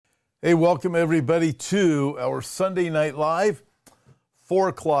Hey, welcome everybody to our Sunday Night Live, 4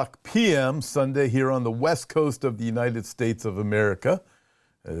 o'clock p.m. Sunday here on the west coast of the United States of America.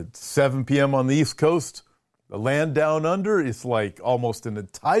 It's 7 p.m. on the East Coast. The land down under is like almost an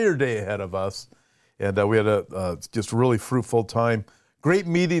entire day ahead of us. And we had a just really fruitful time. Great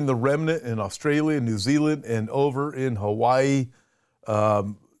meeting the remnant in Australia, New Zealand, and over in Hawaii. A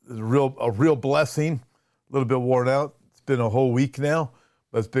real blessing. A little bit worn out. It's been a whole week now.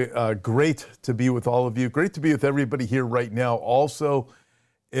 But it's been great to be with all of you. Great to be with everybody here right now also.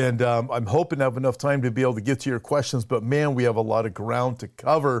 And I'm hoping to have enough time to be able to get to your questions. But man, we have a lot of ground to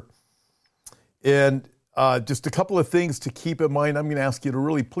cover. And just a couple of things to keep in mind. I'm going to ask you to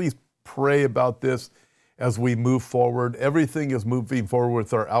really please pray about this as we move forward. Everything is moving forward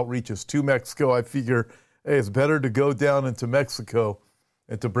with our outreaches to Mexico. I figure, hey, it's better to go down into Mexico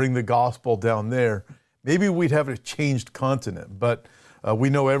and to bring the gospel down there. Maybe we'd have a changed continent, but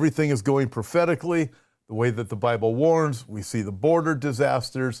we know everything is going prophetically, the way that the Bible warns. We see the border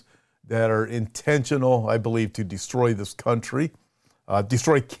disasters that are intentional, I believe, to destroy this country,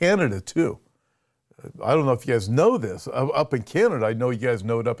 destroy Canada too. I don't know if you guys know this. Up in Canada, I know you guys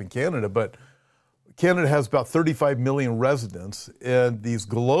know it up in Canada, but Canada has about 35 million residents, and these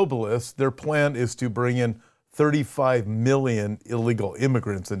globalists, their plan is to bring in 35 million illegal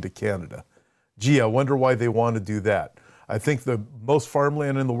immigrants into Canada. Gee, I wonder why they want to do that. I think the most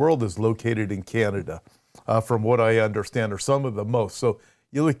farmland in the world is located in Canada, from what I understand, or some of the most. So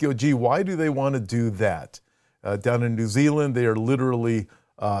you look, gee, why do they want to do that? Down in New Zealand, they are literally,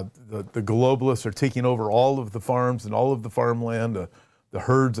 the globalists are taking over all of the farms and all of the farmland, the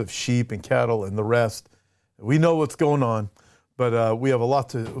herds of sheep and cattle and the rest. We know what's going on, but we have a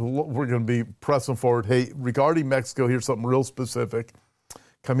lot we're going to be pressing forward. Hey, regarding Mexico, here's something real specific.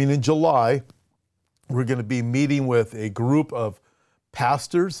 Coming in July, we're going to be meeting with a group of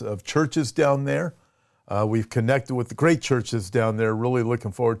pastors of churches down there. We've connected with the great churches down there, really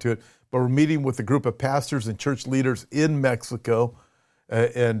looking forward to it. But we're meeting with a group of pastors and church leaders in Mexico,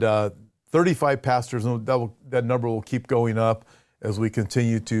 and 35 pastors, and that number will keep going up as we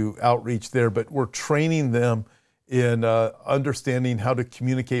continue to outreach there. But we're training them in understanding how to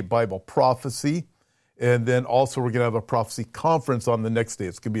communicate Bible prophecy. And then also we're going to have a prophecy conference on the next day.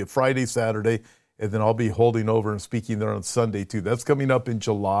 It's going to be a Friday, Saturday, and then I'll be holding over and speaking there on Sunday too. That's coming up in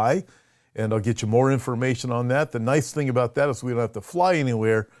July, and I'll get you more information on that. The nice thing about that is we don't have to fly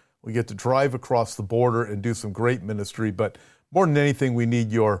anywhere. We get to drive across the border and do some great ministry. But more than anything, we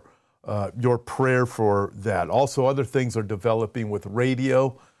need your prayer for that. Also, other things are developing with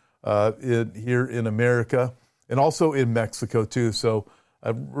radio here in America and also in Mexico too. So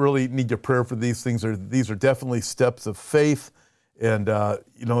I really need your prayer for these things. These are definitely steps of faith. And,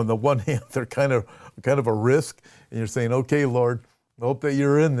 on the one hand, they're kind of a risk. And you're saying, okay, Lord, I hope that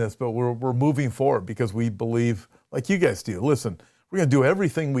you're in this, but we're moving forward because we believe, like you guys do. Listen, we're going to do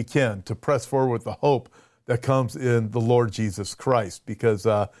everything we can to press forward with the hope that comes in the Lord Jesus Christ, because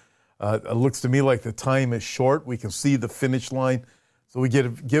it looks to me like the time is short. We can see the finish line. So we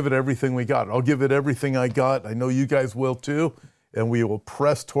give it everything we got. I'll give it everything I got. I know you guys will too. And we will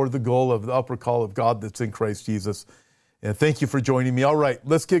press toward the goal of the upper call of God that's in Christ Jesus. And thank you for joining me. All right,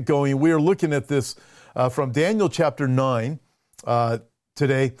 let's get going. We are looking at this from Daniel chapter 9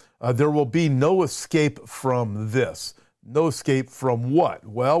 today. There will be no escape from this. No escape from what?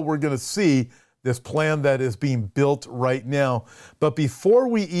 Well, we're going to see this plan that is being built right now. But before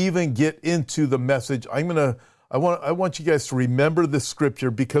we even get into the message, I want you guys to remember this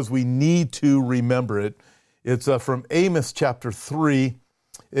scripture because we need to remember it. It's from Amos chapter 3.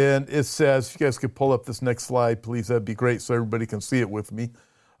 And it says, if you guys could pull up this next slide, please, that'd be great so everybody can see it with me.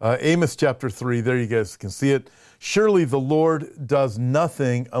 Amos chapter 3, there you guys can see it. Surely the Lord does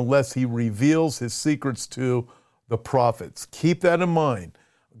nothing unless he reveals his secrets to the prophets. Keep that in mind.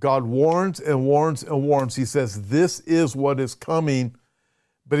 God warns and warns and warns. He says, this is what is coming,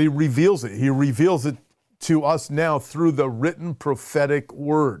 but he reveals it. He reveals it to us now through the written prophetic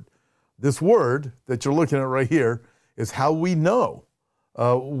word. This word that you're looking at right here is how we know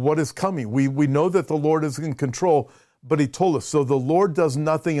what is coming. We know that the Lord is in control, but he told us. So the Lord does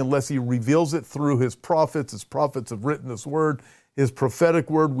nothing unless he reveals it through his prophets. His prophets have written this word, his prophetic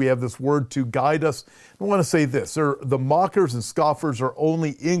word. We have this word to guide us. I want to say this. The mockers and scoffers are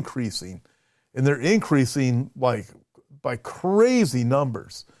only increasing, and they're increasing by crazy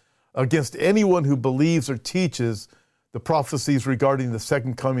numbers against anyone who believes or teaches the prophecies regarding the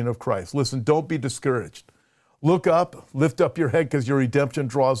second coming of Christ. Listen, don't be discouraged. Look up, lift up your head because your redemption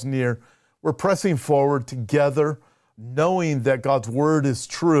draws near. We're pressing forward together, knowing that God's word is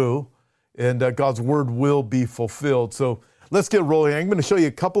true and that God's word will be fulfilled. So let's get rolling. I'm going to show you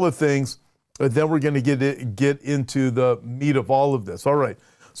a couple of things, and then we're going to get into the meat of all of this. All right.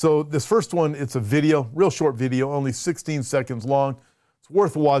 So this first one, it's a video, real short video, only 16 seconds long. It's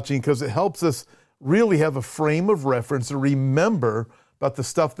worth watching because it helps us really have a frame of reference and remember about the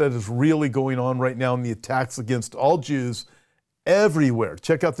stuff that is really going on right now in the attacks against all Jews everywhere.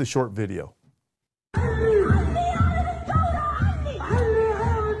 Check out the short video.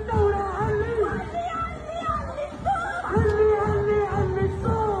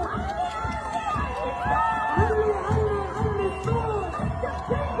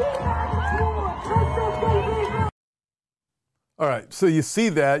 All right, so you see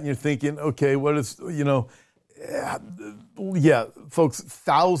that and you're thinking, okay, what is, yeah, folks,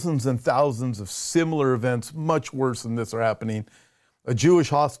 thousands and thousands of similar events, much worse than this, are happening. A Jewish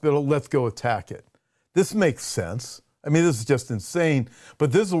hospital, let's go attack it. This makes sense. I mean, this is just insane,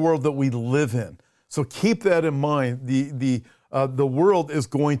 but this is the world that we live in. So keep that in mind. The world is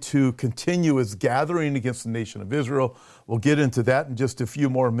going to continue its gathering against the nation of Israel. We'll get into that in just a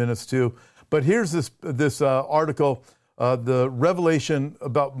few more minutes too. But here's this article, the revelation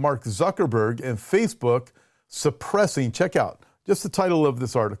about Mark Zuckerberg and Facebook suppressing. Check out just the title of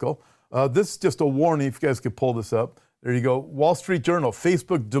this article. This is just a warning, if you guys could pull this up. There you go. Wall Street Journal,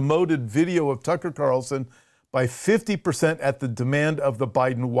 Facebook demoted video of Tucker Carlson by 50% at the demand of the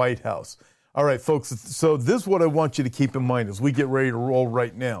Biden White House. All right, folks, so this is what I want you to keep in mind as we get ready to roll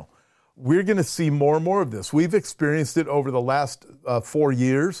right now. We're going to see more and more of this. We've experienced it over the last 4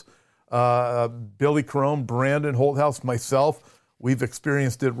 years. Billy Crone, Brandon Holthouse, myself, we've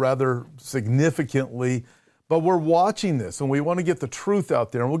experienced it rather significantly. But we're watching this, and we want to get the truth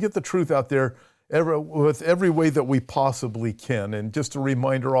out there. And we'll get the truth out there with every way that we possibly can. And just a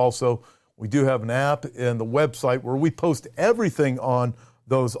reminder also, we do have an app and the website where we post everything on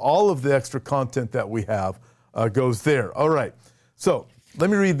those. All of the extra content that we have goes there. All right. So let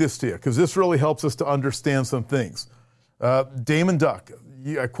me read this to you because this really helps us to understand some things. Damon Duck,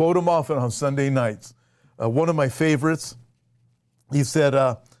 I quote him often on Sunday nights. One of my favorites, he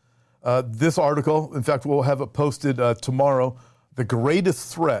said, this article, in fact, we'll have it posted tomorrow, The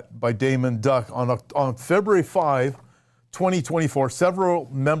Greatest Threat by Damon Duck. On February 5, 2024, several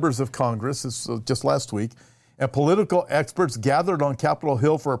members of Congress, this was just last week, and political experts gathered on Capitol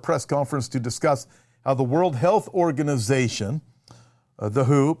Hill for a press conference to discuss how the World Health Organization, the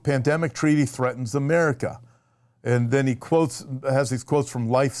WHO, pandemic treaty threatens America. And then he has these quotes from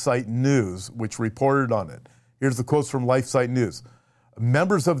LifeSite News, which reported on it. Here's the quotes from LifeSite News.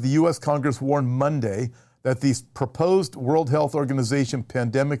 Members of the U.S. Congress warned Monday that the proposed World Health Organization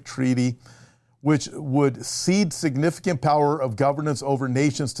pandemic treaty, which would cede significant power of governance over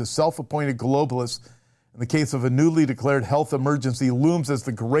nations to self-appointed globalists in the case of a newly declared health emergency, looms as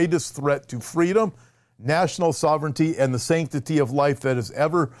the greatest threat to freedom, national sovereignty, and the sanctity of life that has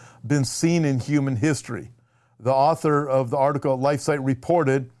ever been seen in human history. The author of the article at LifeSite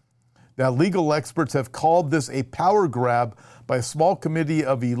reported that legal experts have called this a power grab by a small committee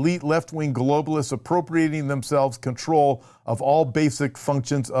of elite left-wing globalists appropriating themselves control of all basic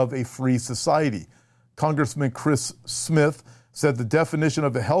functions of a free society. Congressman Chris Smith said the definition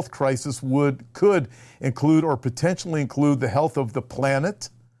of a health crisis could include or potentially include the health of the planet,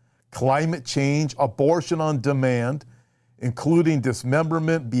 climate change, abortion on demand, including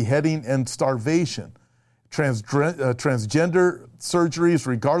dismemberment, beheading, and starvation, transgender surgeries,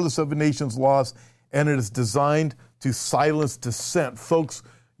 regardless of a nation's laws, and it is designed to silence dissent. Folks,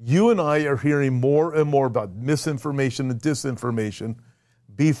 you and I are hearing more and more about misinformation and disinformation.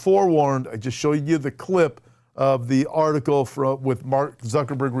 Be forewarned, I just showed you the clip of the article with Mark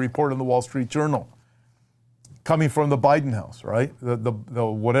Zuckerberg report in the Wall Street Journal, coming from the Biden house, right? The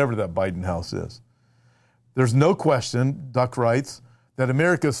whatever that Biden house is. There's no question, Duck writes, that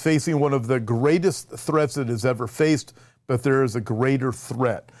America is facing one of the greatest threats it has ever faced, but there is a greater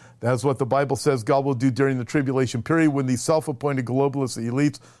threat. That's what the Bible says God will do during the tribulation period when these self-appointed globalist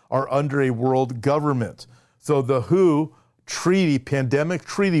elites are under a world government. So the WHO treaty, pandemic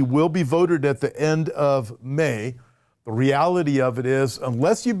treaty, will be voted at the end of May. The reality of it is,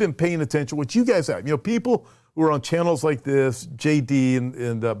 unless you've been paying attention, which you guys have, people who are on channels like this, JD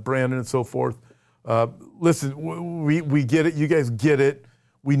and Brandon and so forth, listen, we get it. You guys get it.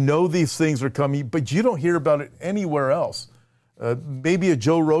 We know these things are coming, but you don't hear about it anywhere else. Maybe a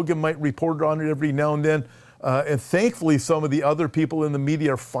Joe Rogan might report on it every now and then. And thankfully, some of the other people in the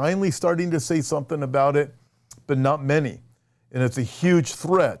media are finally starting to say something about it, but not many. And it's a huge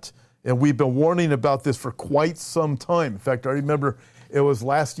threat. And we've been warning about this for quite some time. In fact, I remember It was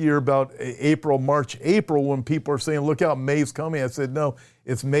last year about March, April, when people are saying, look out, May's coming. I said, no,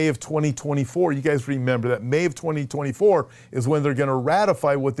 it's May of 2024. You guys remember that May of 2024 is when they're going to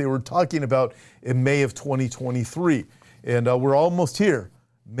ratify what they were talking about in May of 2023. And we're almost here.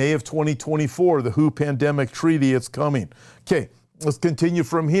 May of 2024, the WHO pandemic treaty, it's coming. Okay, let's continue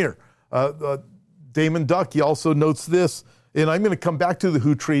from here. Damon Duck, he also notes this, and I'm going to come back to the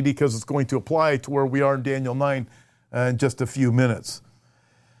WHO treaty because it's going to apply to where we are in Daniel 9 in just a few minutes.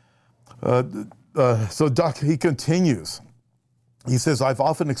 So Duck, he continues. He says, I've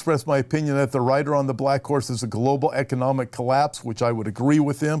often expressed my opinion that the rider on the black horse is a global economic collapse, which I would agree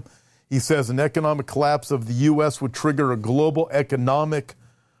with him. He says an economic collapse of the U.S. would trigger a global economic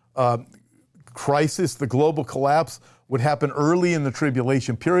crisis. The global collapse would happen early in the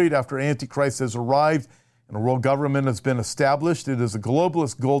tribulation period after Antichrist has arrived and a world government has been established. It is a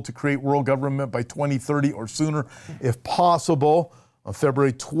globalist goal to create world government by 2030 or sooner, if possible. On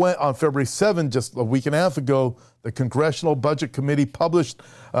February 7, just a week and a half ago, the Congressional Budget Committee published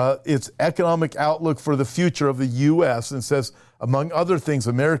its economic outlook for the future of the U.S. and says, among other things,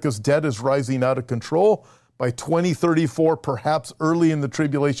 America's debt is rising out of control. By 2034, perhaps early in the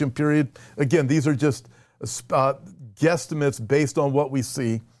tribulation period. Again, these are just guesstimates based on what we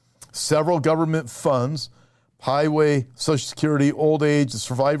see. Several government funds, highway, Social Security, old age, the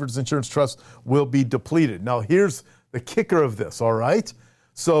survivors insurance trust will be depleted. Now, here's the kicker of this, all right?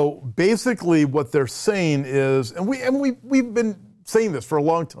 So basically what they're saying is, and we've been saying this for a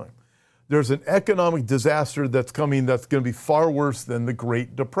long time, there's an economic disaster that's coming that's going to be far worse than the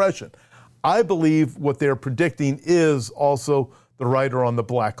Great Depression. I believe what they're predicting is also the rider on the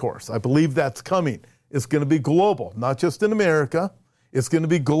black horse. I believe that's coming. It's going to be global, not just in America. It's going to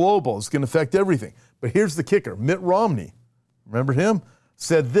be global. It's going to affect everything. But here's the kicker. Mitt Romney, remember him,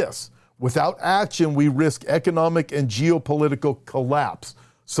 said this, without action, we risk economic and geopolitical collapse.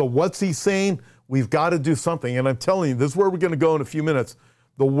 So what's he saying? We've got to do something. And I'm telling you, this is where we're going to go in a few minutes.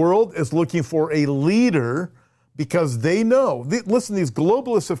 The world is looking for a leader because they know. Listen, these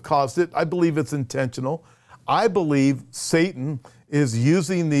globalists have caused it. I believe it's intentional. I believe Satan is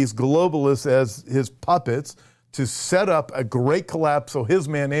using these globalists as his puppets to set up a great collapse so his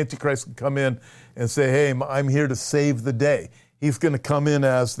man, Antichrist, can come in and say, hey, I'm here to save the day. He's going to come in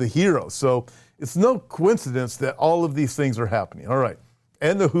as the hero. So it's no coincidence that all of these things are happening. All right.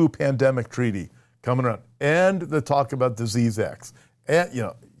 And the WHO pandemic treaty coming around. And the talk about Disease X. And,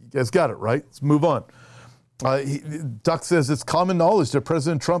 you guys got it, right? Let's move on. Duck says it's common knowledge that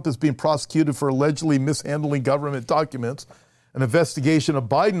President Trump is being prosecuted for allegedly mishandling government documents. An investigation of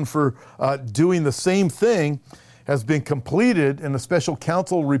Biden for doing the same thing has been completed, and a special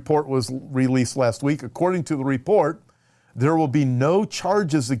counsel report was released last week. According to the report, there will be no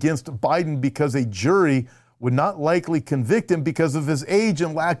charges against Biden because a jury would not likely convict him because of his age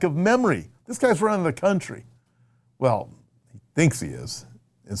and lack of memory. This guy's running the country. Well, he thinks he is,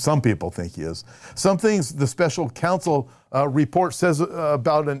 and some people think he is. Some things the special counsel report says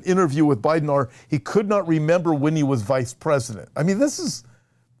about an interview with Biden are he could not remember when he was vice president. I mean,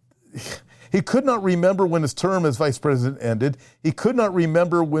 he could not remember when his term as vice president ended. He could not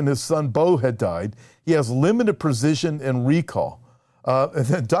remember when his son Beau had died. He has limited precision and recall. And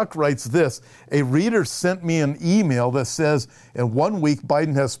then Duck writes this, a reader sent me an email that says, in 1 week,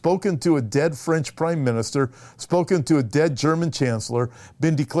 Biden has spoken to a dead French prime minister, spoken to a dead German chancellor,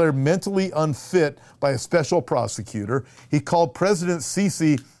 been declared mentally unfit by a special prosecutor. He called President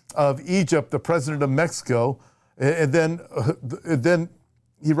Sisi of Egypt the president of Mexico. And then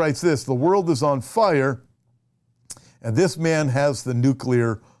he writes this, the world is on fire, and this man has the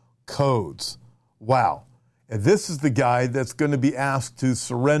nuclear codes. Wow. And this is the guy that's going to be asked to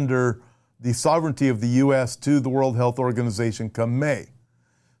surrender the sovereignty of the U.S. to the World Health Organization come May.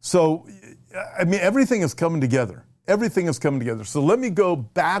 So, I mean, everything is coming together. Everything is coming together. So let me go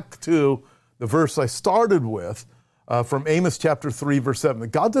back to the verse I started with from Amos chapter 3, verse 7. That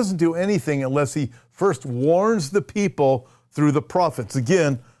God doesn't do anything unless he first warns the people through the prophets.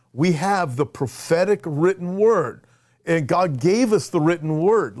 Again, we have the prophetic written word. And God gave us the written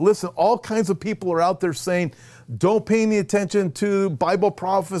word. Listen, all kinds of people are out there saying, don't pay any attention to Bible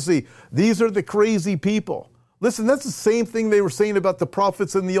prophecy. These are the crazy people. Listen, that's the same thing they were saying about the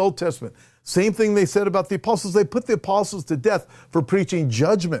prophets in the Old Testament. Same thing they said about the apostles. They put the apostles to death for preaching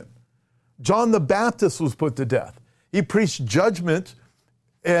judgment. John the Baptist was put to death. He preached judgment,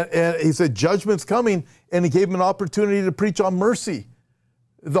 and he said, judgment's coming, and he gave him an opportunity to preach on mercy,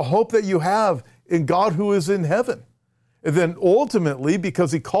 the hope that you have in God who is in heaven. And then ultimately,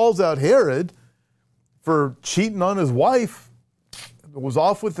 because he calls out Herod for cheating on his wife, it was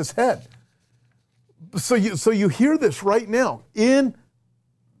off with his head. So you hear this right now. In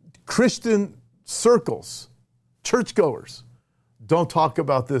Christian circles, churchgoers, don't talk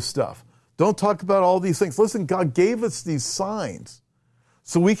about this stuff. Don't talk about all these things. Listen, God gave us these signs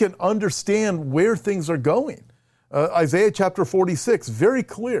so we can understand where things are going. Isaiah chapter 46, very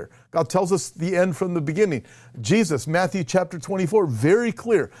clear. God tells us the end from the beginning. Jesus, Matthew chapter 24, very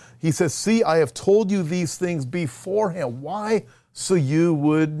clear. He says, see, I have told you these things beforehand. Why? So you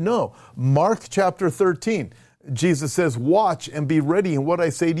would know. Mark chapter 13, Jesus says, watch and be ready. And what I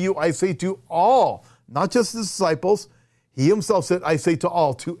say to you, I say to all, not just the disciples. He himself said, I say to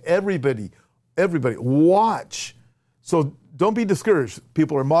all, to everybody, watch. So don't be discouraged.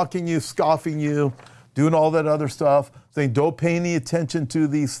 People are mocking you, scoffing you, doing all that other stuff, saying don't pay any attention to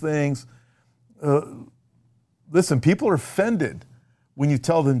these things. Listen, people are offended when you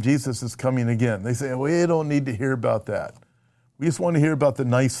tell them Jesus is coming again. They say, we don't need to hear about that. We just want to hear about the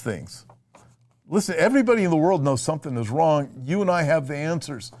nice things. Listen, everybody in the world knows something is wrong. You and I have the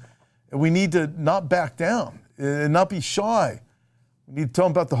answers. And we need to not back down and not be shy. We need to tell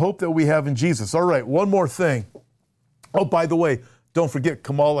them about the hope that we have in Jesus. All right, one more thing. Oh, by the way, don't forget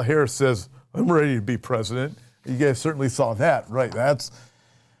Kamala Harris says, I'm ready to be president. You guys certainly saw that, right?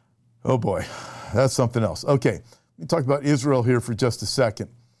 Oh boy, that's something else. Okay, let me talk about Israel here for just a second.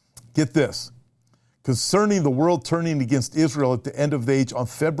 Get this. Concerning the world turning against Israel at the end of the age, on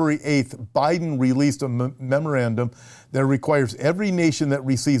February 8th, Biden released a memorandum that requires every nation that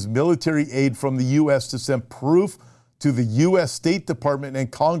receives military aid from the U.S. to send proof to the U.S. State Department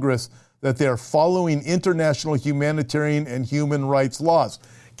and Congress that they are following international humanitarian and human rights laws.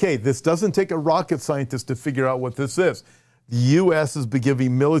 Okay, this doesn't take a rocket scientist to figure out what this is. The U.S. has been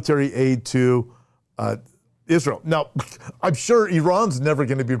giving military aid to Israel. Now, I'm sure Iran's never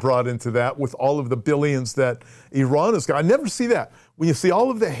going to be brought into that with all of the billions that Iran has got. I never see that. When you see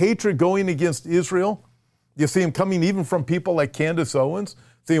all of the hatred going against Israel, you see them coming even from people like Candace Owens,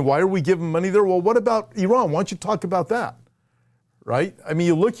 saying, why are we giving money there? Well, what about Iran? Why don't you talk about that? Right? I mean,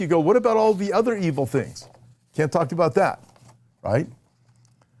 you go, what about all the other evil things? Can't talk about that, right?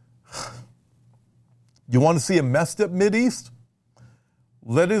 You want to see a messed up Mideast?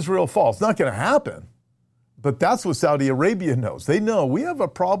 Let Israel fall. It's not going to happen. But that's what Saudi Arabia knows. They know we have a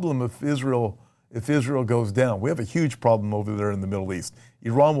problem if Israel goes down. We have a huge problem over there in the Middle East.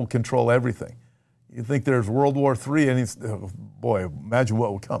 Iran will control everything. You think there's World War III, and boy, imagine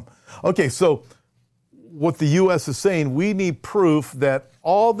what will come. Okay, so what the U.S. is saying, we need proof that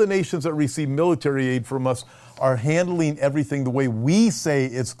all the nations that receive military aid from us are handling everything the way we say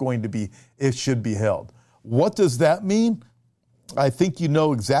it should be held. What does that mean? I think you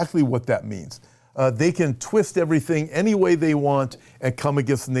know exactly what that means. They can twist everything any way they want and come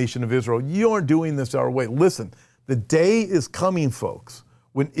against the nation of Israel. You aren't doing this our way. Listen, the day is coming, folks,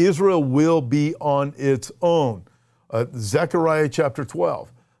 when Israel will be on its own. Zechariah chapter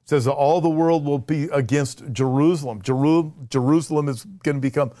 12 says that all the world will be against Jerusalem. Jerusalem is going to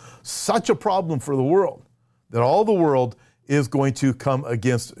become such a problem for the world that all the world is going to come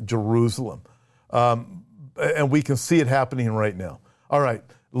against Jerusalem. And we can see it happening right now. All right.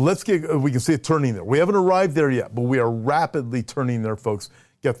 We can see it turning there. We haven't arrived there yet, but we are rapidly turning there, folks.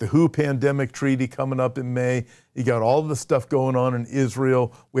 You got the WHO pandemic treaty coming up in May. You got all the stuff going on in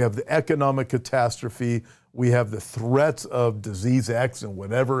Israel. We have the economic catastrophe. We have the threats of disease X and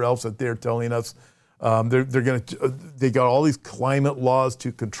whatever else that they're telling us. They got all these climate laws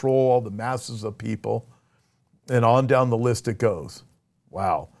to control all the masses of people, and on down the list it goes.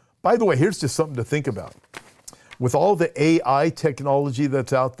 Wow. By the way, here's just something to think about. With all the AI technology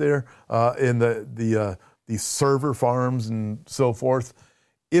that's out there in these server farms and so forth,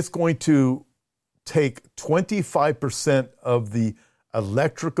 it's going to take 25% of the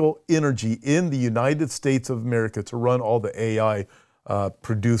electrical energy in the United States of America to run all the AI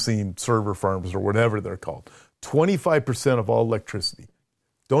producing server farms or whatever they're called. 25% of all electricity.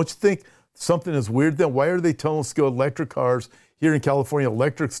 Don't you think something is weird then? Why are they telling us to go electric cars here in California,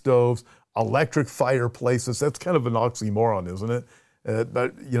 electric stoves, electric fireplaces? That's kind of an oxymoron, isn't it?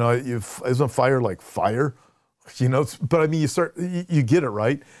 But, isn't fire like fire? But I mean, you get it,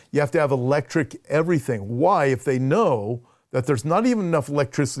 right? You have to have electric everything. Why? If they know that there's not even enough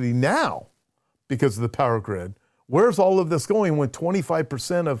electricity now because of the power grid, where's all of this going when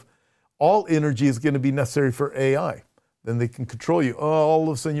 25% of all energy is going to be necessary for AI? Then they can control you. Oh, all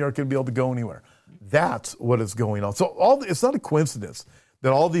of a sudden you aren't going to be able to go anywhere. That's what is going on. So it's not a coincidence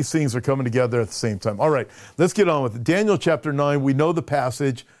that all these things are coming together at the same time. All right, let's get on with it. Daniel chapter 9, we know the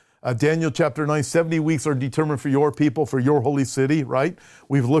passage. Daniel chapter 9, 70 weeks are determined for your people, for your holy city, right?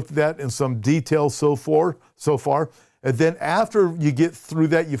 We've looked at that in some detail so far. And then after you get through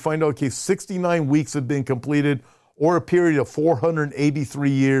that, you find out, okay, 69 weeks have been completed, or a period of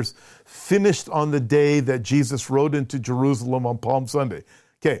 483 years, finished on the day that Jesus rode into Jerusalem on Palm Sunday.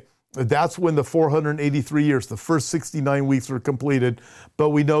 Okay, that's when the 483 years, the first 69 weeks were completed, but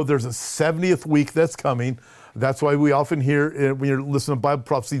we know there's a 70th week that's coming. That's why we often hear, when you're listening to Bible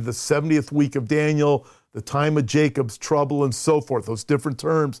prophecy, the 70th week of Daniel, the time of Jacob's trouble, and so forth, those different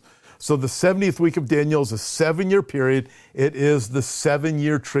terms. So the 70th week of Daniel is a 7-year period. It is the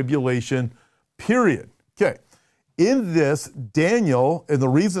 7-year tribulation period. Okay. In this, Daniel, and the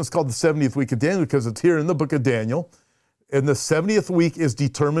reason it's called the 70th week of Daniel, because it's here in the book of Daniel, and the 70th week is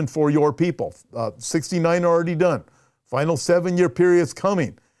determined for your people. 69 are already done. Final 7-year period is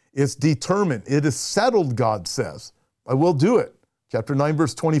coming. It's determined. It is settled, God says. I will do it. Chapter 9,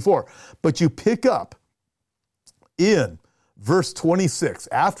 verse 24. But you pick up in verse 26.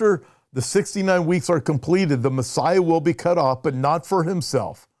 After the 69 weeks are completed, the Messiah will be cut off, but not for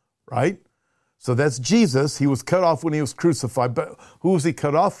himself, right? So that's Jesus. He was cut off when he was crucified, but who was he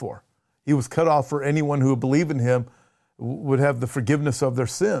cut off for? He was cut off for anyone who would believe in him would have the forgiveness of their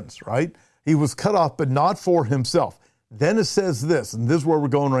sins, right? He was cut off, but not for himself. Then it says this, and this is where we're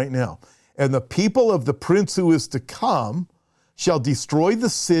going right now. And the people of the prince who is to come shall destroy the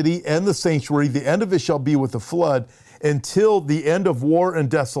city and the sanctuary. The end of it shall be with a flood until the end of war and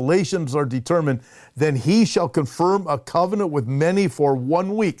desolations are determined. Then he shall confirm a covenant with many for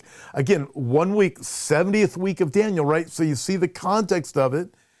 1 week. Again, 1 week, 70th week of Daniel, right? So you see the context of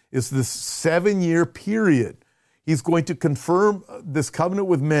it is this 7-year period. He's going to confirm this covenant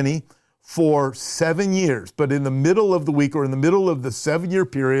with many for 7 years. But in the middle of the week, or in the middle of the 7-year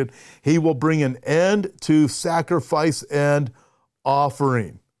period, he will bring an end to sacrifice and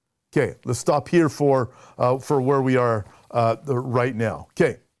offering. Okay, let's stop here for where we are right now.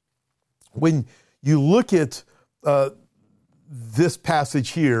 Okay, when you look at this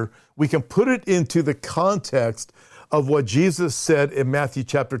passage here, we can put it into the context of what Jesus said in Matthew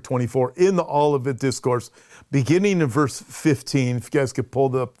chapter 24 in the Olivet Discourse, beginning in verse 15. If you guys could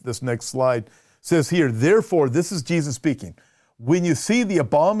pull up this next slide, it says here, therefore, this is Jesus speaking, when you see the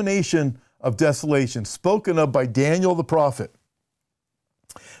abomination of desolation spoken of by Daniel the prophet,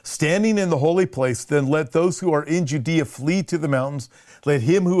 standing in the holy place, then let those who are in Judea flee to the mountains. Let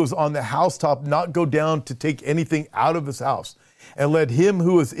him who is on the housetop not go down to take anything out of his house. And let him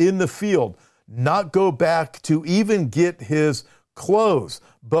who is in the field not go back to even get his clothes.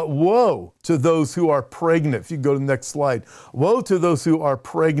 But woe to those who are pregnant. If you go to the next slide. Woe to those who are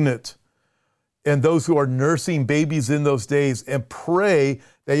pregnant and those who are nursing babies in those days. And pray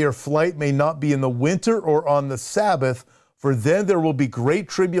that your flight may not be in the winter or on the Sabbath, for then there will be great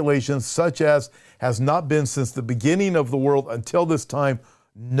tribulation, such as has not been since the beginning of the world until this time,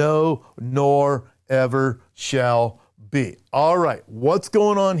 no, nor ever shall be. All right, what's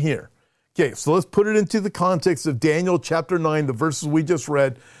going on here? Okay, so let's put it into the context of Daniel chapter 9, the verses we just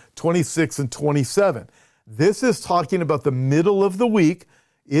read, 26 and 27. This is talking about the middle of the week.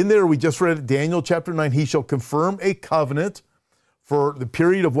 In there, we just read Daniel chapter 9, he shall confirm a covenant for the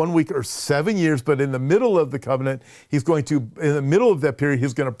period of 1 week or 7 years, but in the middle of the covenant, in the middle of that period,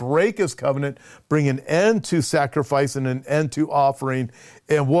 he's going to break his covenant, bring an end to sacrifice and an end to offering,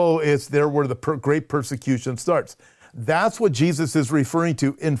 and woe, it's there where the great persecution starts. That's what Jesus is referring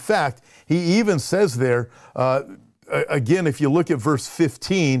to. In fact, he even says there, again, if you look at verse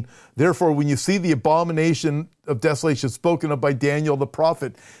 15, therefore, when you see the abomination of desolation spoken of by Daniel the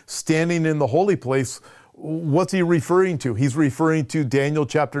prophet standing in the holy place, what's he referring to? He's referring to Daniel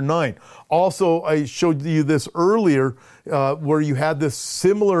chapter 9. Also, I showed you this earlier where you had this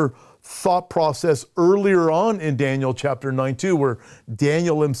similar thought process earlier on in Daniel chapter 9 too, where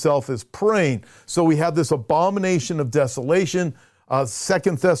Daniel himself is praying. So we have this abomination of desolation. 2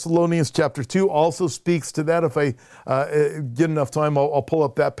 Thessalonians chapter 2 also speaks to that. If I get enough time, I'll pull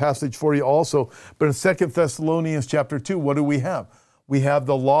up that passage for you also. But in 2 Thessalonians chapter 2, what do we have? We have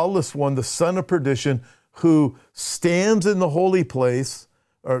the lawless one, the son of perdition, who stands in the holy place,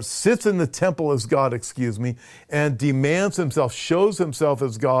 or sits in the temple as God, and demands himself, shows himself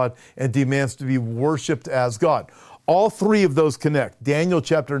as God, and demands to be worshiped as God. All three of those connect. Daniel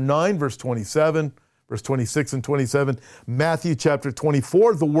chapter 9, verse 27, verse 26 and 27, Matthew chapter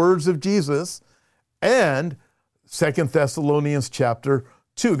 24, the words of Jesus, and 2 Thessalonians chapter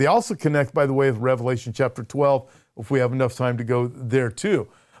 2. They also connect, by the way, with Revelation chapter 12, if we have enough time to go there too.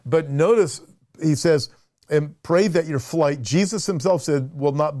 But notice, he says, and pray that your flight, Jesus himself said,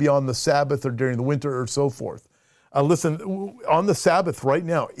 will not be on the Sabbath or during the winter or so forth. Listen, on the Sabbath right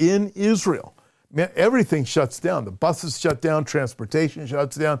now in Israel, man, everything shuts down. The buses shut down, transportation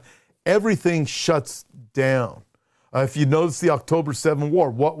shuts down, everything shuts down. If you notice the October 7 war,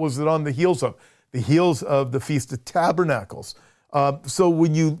 what was it on the heels of? the heels of the Feast of Tabernacles. So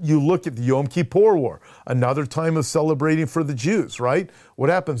when you look at the Yom Kippur War, another time of celebrating for the Jews, right? What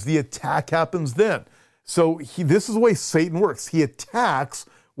happens? The attack happens then. So this is the way Satan works. He attacks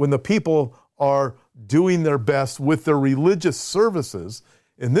when the people are doing their best with their religious services,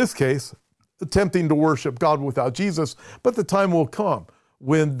 in this case, attempting to worship God without Jesus, but the time will come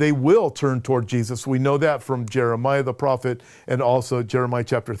when they will turn toward Jesus. We know that from Jeremiah the prophet, and also Jeremiah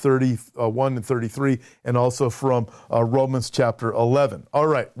chapter 31 and 33, and also from Romans chapter 11. All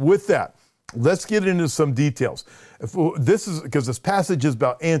right, with that, let's get into some details. This is because this passage is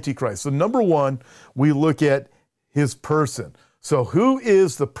about Antichrist. So number one, we look at his person. So who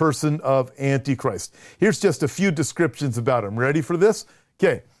is the person of Antichrist? Here's just a few descriptions about him. Ready for this?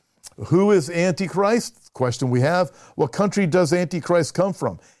 Okay. Who is Antichrist? Question we have. What country does Antichrist come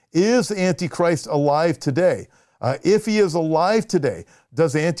from? Is Antichrist alive today? If he is alive today,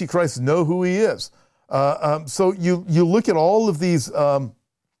 does Antichrist know who he is? So you look at all of these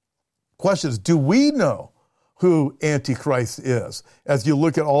questions. Do we know who Antichrist is? As you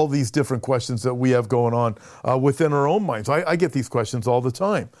look at all these different questions that we have going on within our own minds. I get these questions all the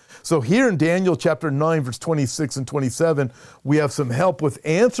time. So here in Daniel chapter 9, verse 26 and 27, we have some help with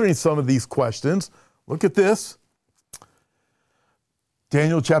answering some of these questions. Look at this.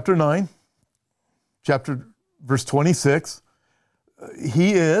 Daniel chapter 9, verse 26.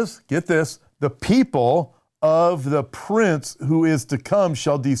 He is, get this, the people of the prince who is to come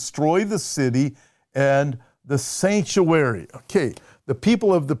shall destroy the city and the sanctuary. Okay, the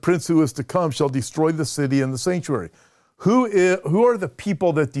people of the prince who is to come shall destroy the city and the sanctuary. Who are the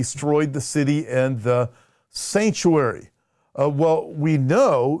people that destroyed the city and the sanctuary? Well, we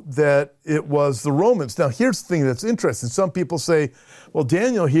know that it was the Romans. Now, here's the thing that's interesting. Some people say, well,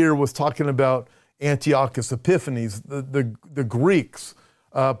 Daniel here was talking about Antiochus Epiphanes, the Greeks,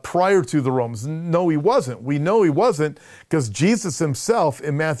 prior to the Romans. No, he wasn't. We know he wasn't because Jesus himself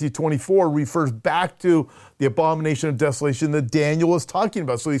in Matthew 24 refers back to the abomination of desolation that Daniel was talking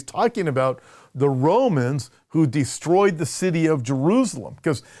about. So he's talking about the Romans who destroyed the city of Jerusalem,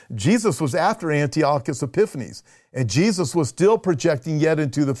 because Jesus was after Antiochus Epiphanes, and Jesus was still projecting yet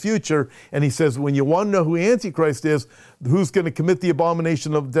into the future. And he says, when you want to know who Antichrist is, who's going to commit the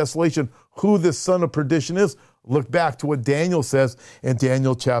abomination of desolation, who this son of perdition is, look back to what Daniel says in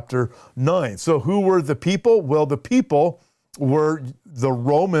Daniel chapter 9. So who were the people? Well, the people were the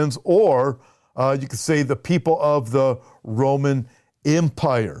Romans, or you could say the people of the Roman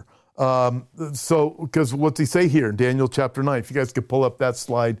Empire. Because what's he say here in Daniel chapter 9? If you guys could pull up that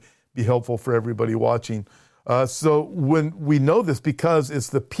slide, be helpful for everybody watching. So when we know this, because it's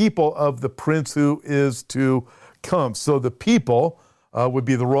the people of the prince who is to come. So the people would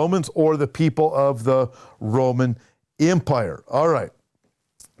be the Romans or the people of the Roman Empire. All right.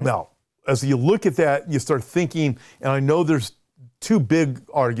 Now, as you look at that, you start thinking, and I know there's two big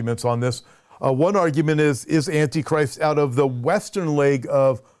arguments on this. One argument is Antichrist out of the western leg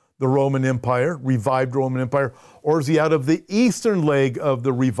of the Roman Empire, revived Roman Empire, or is he out of the eastern leg of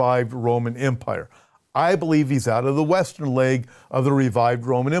the revived Roman Empire? I believe he's out of the western leg of the revived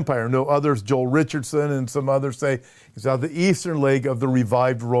Roman Empire. No others, Joel Richardson and some others say he's out of the eastern leg of the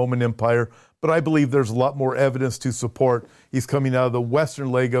revived Roman Empire, but I believe there's a lot more evidence to support he's coming out of the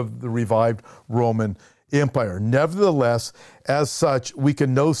western leg of the revived Roman Empire. Nevertheless, as such, we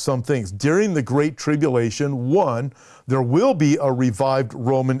can know some things. During the Great Tribulation, one, there will be a revived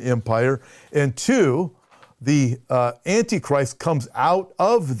Roman Empire, and two, the Antichrist comes out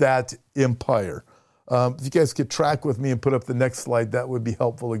of that empire. If you guys could track with me and put up the next slide, that would be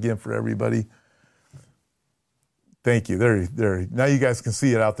helpful again for everybody. Thank you. There. Now you guys can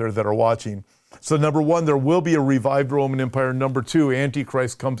see it out there that are watching. So number one, there will be a revived Roman Empire. Number two,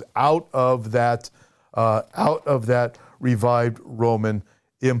 Antichrist comes out of that revived Roman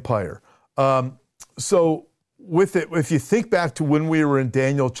Empire. So with it, if you think back to when we were in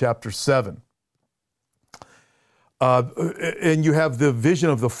Daniel chapter 7, and you have the vision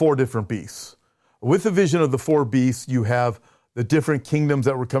of the four different beasts. With the vision of the four beasts, you have the different kingdoms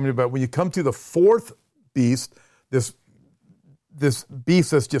that were coming about. When you come to the fourth beast, this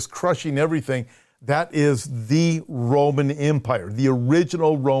beast that's just crushing everything, that is the Roman Empire, the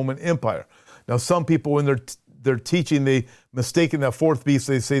original Roman Empire. Now, some people, when they're teaching, they mistaken that fourth beast.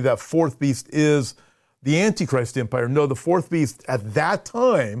 They say that fourth beast is the Antichrist Empire. No, the fourth beast at that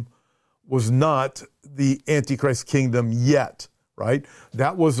time was not the Antichrist kingdom yet, right?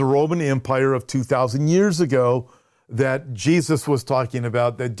 That was the Roman Empire of 2,000 years ago that Jesus was talking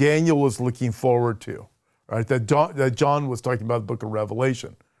about, that Daniel was looking forward to, right? That John was talking about the book of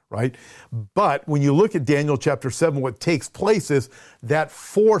Revelation, right? But when you look at Daniel chapter 7, what takes place is that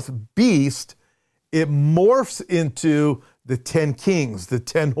fourth beast it morphs into the 10 kings, the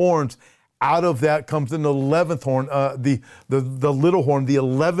 10 horns. Out of that comes an 11th horn, the little horn, the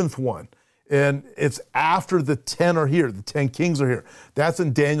 11th one. And it's after the 10 are here, the 10 kings are here. That's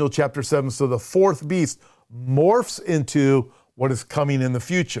in Daniel chapter 7. So the fourth beast morphs into what is coming in the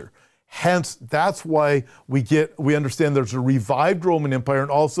future. Hence, that's why we understand there's a revived Roman Empire, and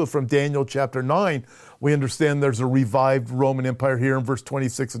also from Daniel chapter 9, we understand there's a revived Roman Empire here in verse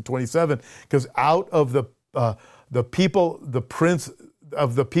 26 and 27, because out of the people, the prince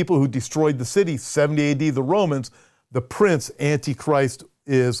of the people who destroyed the city, 70 AD, the Romans, the prince, Antichrist,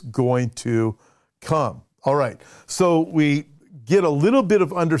 is going to come. All right, so we get a little bit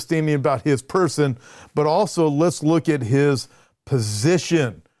of understanding about his person, but also let's look at his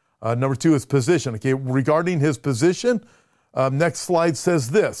position. Number 2 is position. Okay, regarding his position, next slide says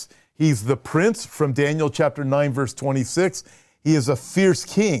this. He's the prince from Daniel chapter 9, verse 26. He is a fierce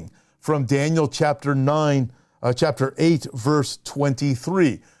king from Daniel chapter 8, verse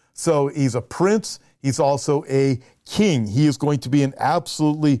 23. So he's a prince. He's also a king. He is going to be an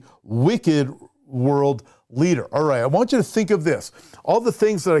absolutely wicked world leader. All right, I want you to think of this. All the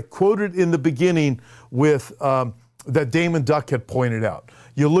things that I quoted in the beginning with that Damon Duck had pointed out.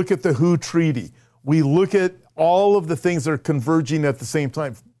 You look at the WHO Treaty. We look at all of the things that are converging at the same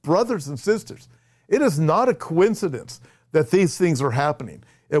time. Brothers and sisters, it is not a coincidence that these things are happening.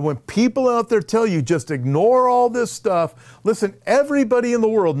 And when people out there tell you just ignore all this stuff, listen, everybody in the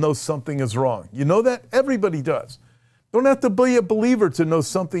world knows something is wrong. You know that? Everybody does. Don't have to be a believer to know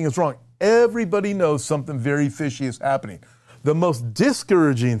something is wrong. Everybody knows something very fishy is happening. The most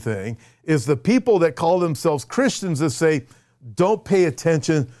discouraging thing is the people that call themselves Christians that say, don't pay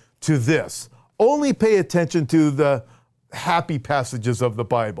attention to this. Only pay attention to the happy passages of the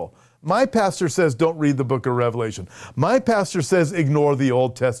Bible. My pastor says don't read the book of Revelation. My pastor says ignore the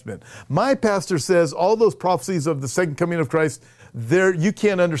Old Testament. My pastor says all those prophecies of the second coming of Christ, you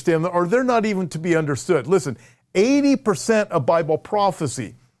can't understand them, or they're not even to be understood. Listen, 80% of Bible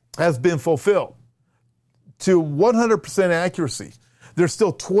prophecy has been fulfilled to 100% accuracy. There's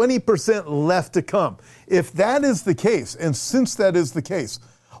still 20% left to come. If that is the case, and since that is the case,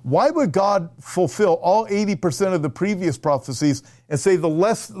 why would God fulfill all 80% of the previous prophecies and say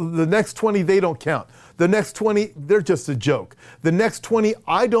the next 20, they don't count? The next 20, they're just a joke. The next 20,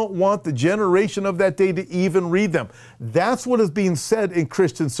 I don't want the generation of that day to even read them. That's what is being said in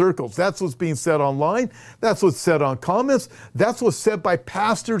Christian circles. That's what's being said online. That's what's said on comments. That's what's said by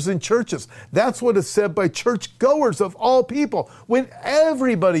pastors in churches. That's what is said by churchgoers of all people, when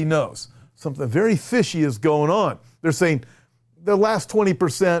everybody knows something very fishy is going on. They're saying, the last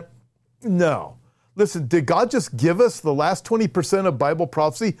 20%, no. Listen, did God just give us the last 20% of Bible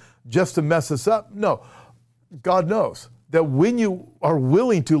prophecy just to mess us up? No. God knows that when you are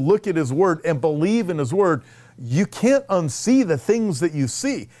willing to look at His Word and believe in His Word, you can't unsee the things that you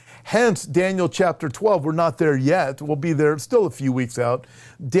see. Hence, Daniel chapter 12, we're not there yet. We'll be there still a few weeks out.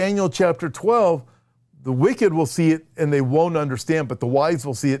 Daniel chapter 12, the wicked will see it and they won't understand, but the wise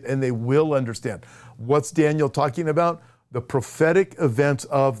will see it and they will understand. What's Daniel talking about? The prophetic events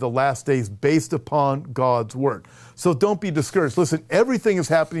of the last days based upon God's word. So don't be discouraged. Listen, everything is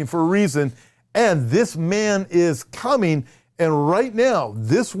happening for a reason, and this man is coming, and right now,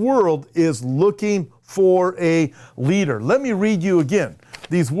 this world is looking for a leader. Let me read you again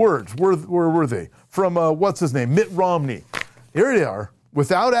these words. Where were they? From, what's his name? Mitt Romney. Here they are.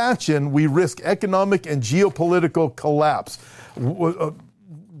 Without action, we risk economic and geopolitical collapse.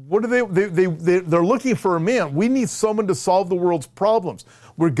 What are they're looking for a man. We need someone to solve the world's problems.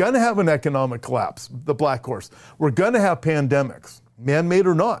 We're going to have an economic collapse, the black horse. We're going to have pandemics, man-made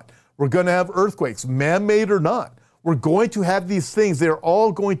or not. We're going to have earthquakes, man-made or not. We're going to have these things. They're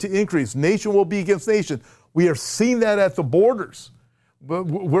all going to increase. Nation will be against nation. We are seeing that at the borders.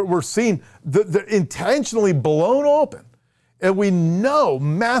 We're seeing they're intentionally blown open. And we know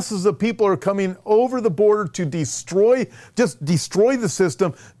masses of people are coming over the border to destroy the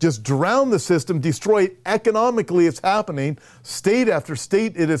system, just drown the system, destroy it. Economically, it's happening. State after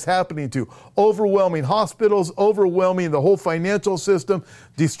state, it is happening to. Overwhelming hospitals, overwhelming the whole financial system,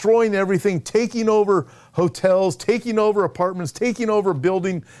 destroying everything, taking over hotels, taking over apartments, taking over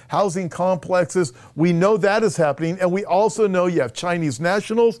housing complexes. We know that is happening. And we also know you have Chinese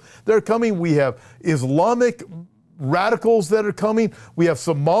nationals that are coming. We have Islamic radicals that are coming. We have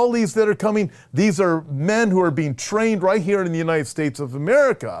Somalis that are coming. These are men who are being trained right here in the United States of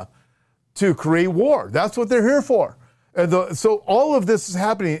America to create war. That's what they're here for. And so all of this is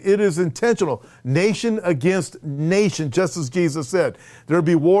happening. It is intentional. Nation against nation, just as Jesus said. There'll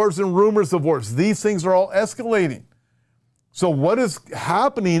be wars and rumors of wars. These things are all escalating. So what is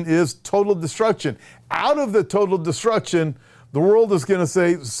happening is total destruction. Out of the total destruction, the world is going to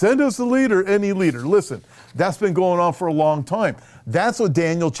say, send us a leader, any leader. Listen, that's been going on for a long time. That's what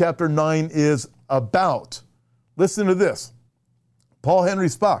Daniel chapter 9 is about. Listen to this. Paul Henry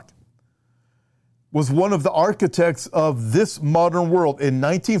Spaak was one of the architects of this modern world in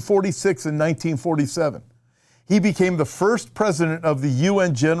 1946 and 1947. He became the first president of the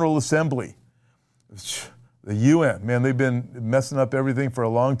UN General Assembly. The UN, man, they've been messing up everything for a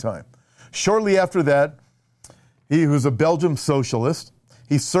long time. Shortly after that, he was a Belgian socialist.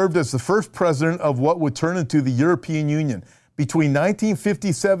 He served as the first president of what would turn into the European Union. Between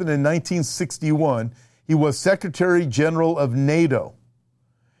 1957 and 1961, he was Secretary General of NATO.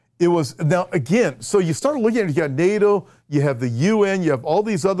 It was, now again, so you start looking at it, you got NATO, you have the UN, you have all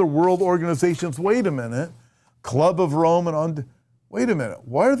these other world organizations. Wait a minute. Club of Rome and on. Wait a minute.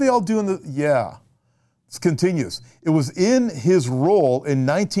 Why are they all doing the, yeah. It continues. It was in his role in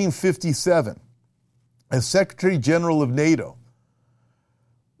 1957 as Secretary General of NATO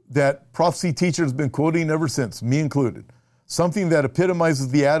that prophecy teacher has been quoting ever since, me included. Something that epitomizes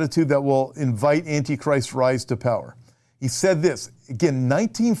the attitude that will invite Antichrist's rise to power. He said this, again,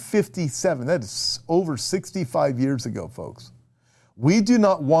 1957, that is over 65 years ago, folks. We do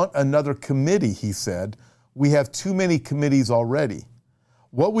not want another committee, he said. We have too many committees already.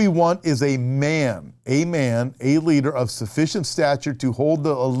 What we want is a leader of sufficient stature to hold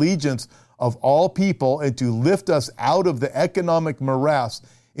the allegiance of all people and to lift us out of the economic morass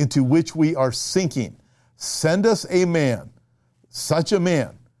into which we are sinking. Send us a man, such a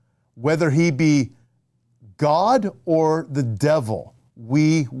man, whether he be God or the devil,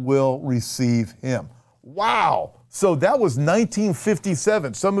 we will receive him. Wow. So that was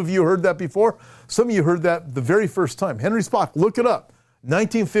 1957. Some of you heard that before. Some of you heard that the very first time. Henry Spaak, look it up.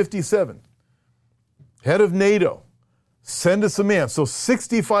 1957. Head of NATO. Send us a man. So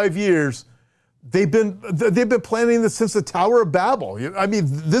 65 years, they've been planning this since the Tower of Babel. I mean,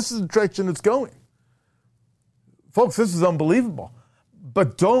 this is the direction it's going. Folks, this is unbelievable.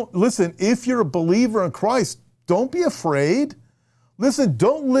 But listen, if you're a believer in Christ, don't be afraid. Listen,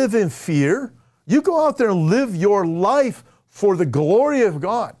 don't live in fear. You go out there and live your life for the glory of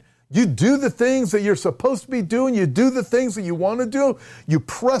God. You do the things that you're supposed to be doing. You do the things that you want to do. You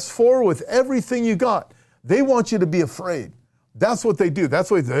press forward with everything you got. They want you to be afraid. That's what they do. That's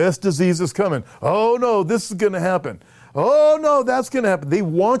why this disease is coming. Oh, no, this is going to happen. Oh, no, that's going to happen. They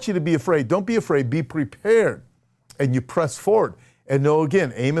want you to be afraid. Don't be afraid. Be prepared. And you press forward. And know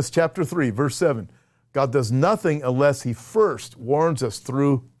again, Amos chapter 3, verse 7, God does nothing unless he first warns us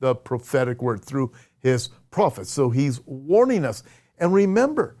through the prophetic word, through his prophets. So he's warning us. And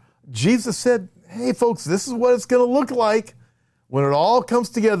remember, Jesus said, hey, folks, this is what it's going to look like when it all comes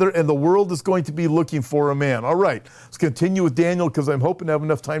together and the world is going to be looking for a man. All right, let's continue with Daniel because I'm hoping to have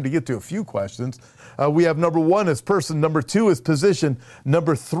enough time to get to a few questions. We have number 1 is person. Number 2 is position.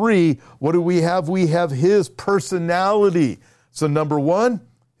 Number 3, what do we have? We have his personality. So number 1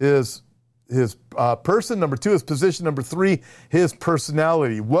 is his person. Number 2 is position. Number 3, his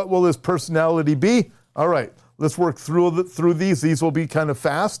personality. What will his personality be? All right, let's work through these. These will be kind of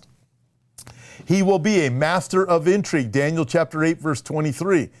fast. He will be a master of intrigue. Daniel chapter 8, verse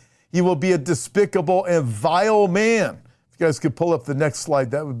 23. He will be a despicable and vile man. If you guys could pull up the next slide,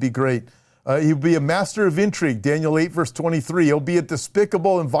 that would be great. He'll be a master of intrigue. Daniel 8, verse 23. He'll be a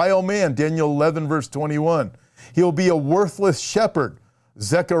despicable and vile man. Daniel 11, verse 21. He'll be a worthless shepherd.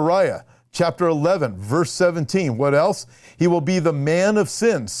 Zechariah chapter 11, verse 17. What else? He will be the man of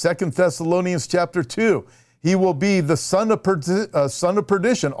sin. 2 Thessalonians chapter 2. He will be the son of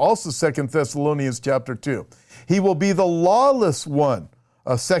perdition. Also 2 Thessalonians chapter 2. He will be the lawless one.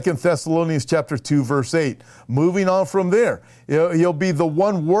 2 Thessalonians chapter 2, verse 8. Moving on from there, he'll be the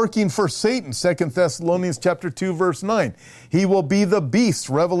one working for Satan. 2 Thessalonians chapter 2, verse 9. He will be the beast.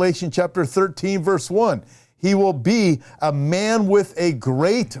 Revelation chapter 13, verse 1. He will be a man with a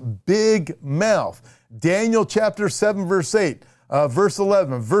great big mouth. Daniel chapter 7, verse 8. Verse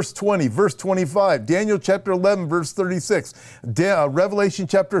 11, verse 20, verse 25, Daniel chapter 11, verse 36, Revelation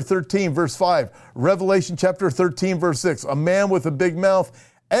chapter 13, verse 5, Revelation chapter 13, verse 6, a man with a big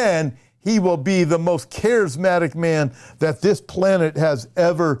mouth, and he will be the most charismatic man that this planet has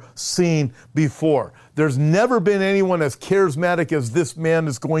ever seen before. There's never been anyone as charismatic as this man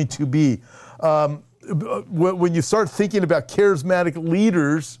is going to be. When you start thinking about charismatic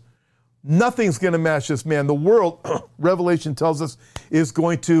leaders, nothing's going to match this man. The world, Revelation tells us, is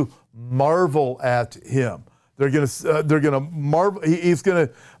going to marvel at him. They're going to marvel. He's going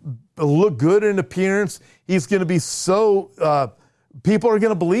to look good in appearance. He's going to be so, people are going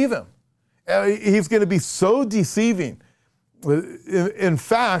to believe him. He's going to be so deceiving. In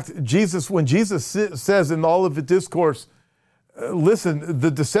fact, when Jesus says in the Olivet Discourse, listen, the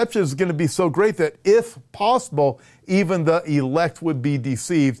deception is going to be so great that if possible, even the elect would be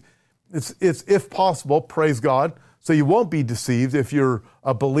deceived. It's if possible, praise God. So you won't be deceived if you're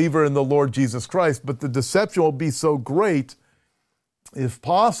a believer in the Lord Jesus Christ, but the deception will be so great, if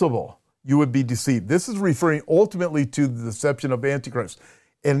possible, you would be deceived. This is referring ultimately to the deception of Antichrist.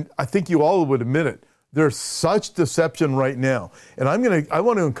 And I think you all would admit it. There's such deception right now. And I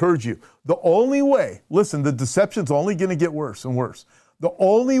want to encourage you. The only way, listen, the deception's only going to get worse and worse. The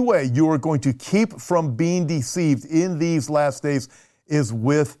only way you are going to keep from being deceived in these last days is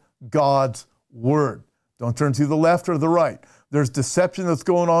with God's word. Don't turn to the left or the right. There's deception that's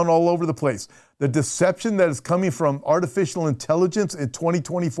going on all over the place. The deception that is coming from artificial intelligence in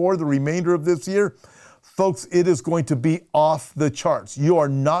 2024, the remainder of this year, folks, it is going to be off the charts. You are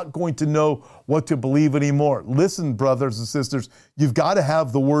not going to know what to believe anymore. Listen, brothers and sisters, you've got to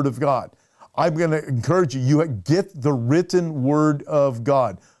have the Word of God. I'm going to encourage you, you get the written Word of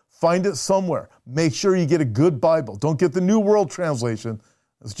God. Find it somewhere. Make sure you get a good Bible. Don't get the New World Translation.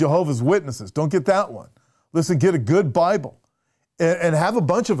 It's Jehovah's Witnesses. Don't get that one. Listen, get a good Bible and have a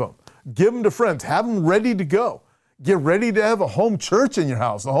bunch of them. Give them to friends. Have them ready to go. Get ready to have a home church in your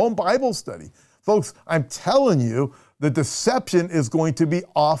house, a home Bible study. Folks, I'm telling you, the deception is going to be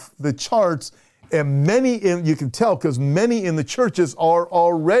off the charts, and you can tell because many in the churches are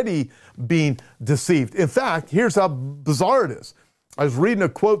already being deceived. In fact, here's how bizarre it is. I was reading a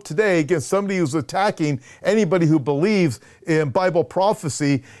quote today against somebody who's attacking anybody who believes in Bible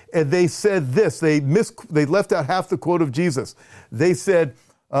prophecy, and they said this. They left out half the quote of Jesus. They said,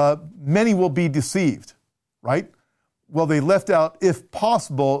 many will be deceived, right? Well, they left out, if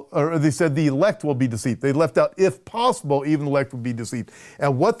possible, or they said the elect will be deceived. They left out, if possible, even the elect will be deceived.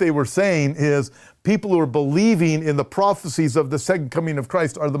 And what they were saying is people who are believing in the prophecies of the second coming of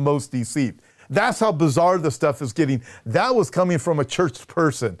Christ are the most deceived. That's how bizarre the stuff is getting. That was coming from a church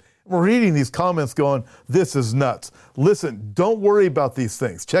person. We're reading these comments going, this is nuts. Listen, don't worry about these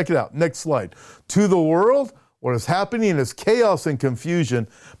things. Check it out. Next slide. To the world, what is happening is chaos and confusion,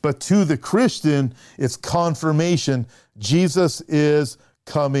 but to the Christian, it's confirmation. Jesus is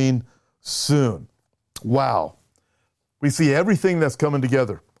coming soon. Wow. We see everything that's coming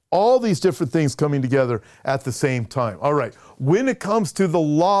together. All these different things coming together at the same time. All right. When it comes to the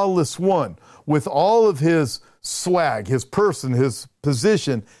lawless one, with all of his swag, his person, his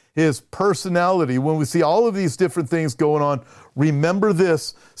position, his personality, when we see all of these different things going on, remember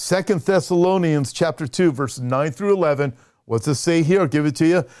this, 2 Thessalonians chapter 2, verses 9 through 11. What's it say here? I'll give it to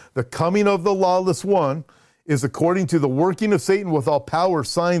you. The coming of the lawless one is according to the working of Satan with all power,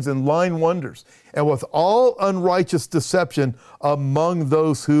 signs, and lying wonders, and with all unrighteous deception among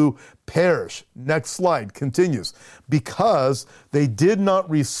those who perish. Next slide continues. Because they did not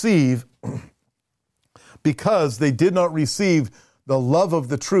receive the love of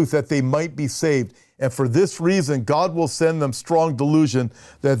the truth that they might be saved. And for this reason, God will send them strong delusion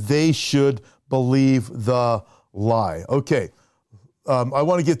that they should believe the lie. Okay. I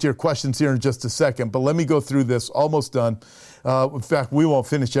want to get to your questions here in just a second, but let me go through this. Almost done. In fact, we won't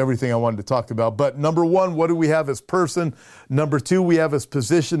finish everything I wanted to talk about. But number one, what do we have as person? Number two, we have his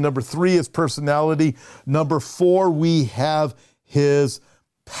position. Number three is personality. Number four, we have his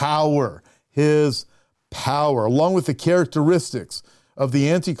power. His power, along with the characteristics of the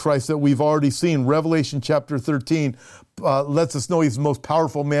Antichrist that we've already seen. Revelation chapter 13 lets us know he's the most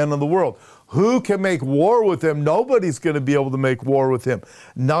powerful man in the world. Who can make war with him? Nobody's going to be able to make war with him.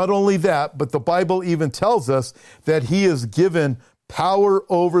 Not only that, but the Bible even tells us that he is given power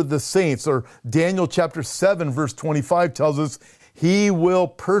over the saints. Or Daniel chapter 7, verse 25 tells us he will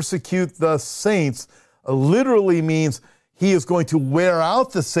persecute the saints. Literally means he is going to wear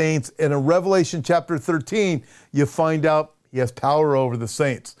out the saints. And in Revelation chapter 13, you find out he has power over the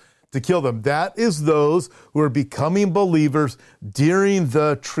saints to kill them. That is those who are becoming believers during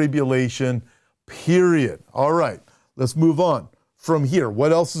the tribulation period. All right, let's move on from here.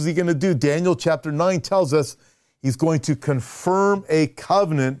 What else is he going to do? Daniel chapter 9 tells us he's going to confirm a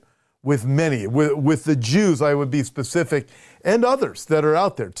covenant with many, with the Jews, I would be specific, and others that are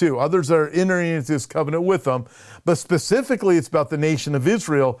out there too. Others are entering into this covenant with them. But specifically, it's about the nation of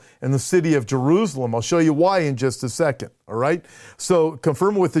Israel and the city of Jerusalem. I'll show you why in just a second, all right? So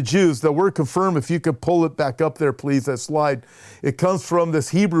confirm with the Jews. The word confirm, if you could pull it back up there, please, that slide. It comes from this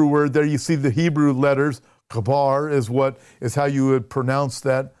Hebrew word. There you see the Hebrew letters. Kabar is how you would pronounce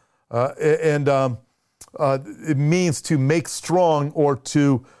that. It means to make strong or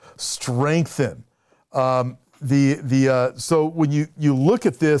to strengthen. So when you look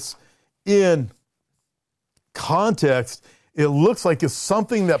at this in context, It looks like it's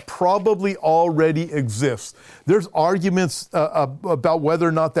something that probably already exists. There's arguments about whether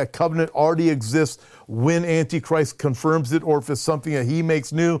or not that covenant already exists when Antichrist confirms it, or if it's something that he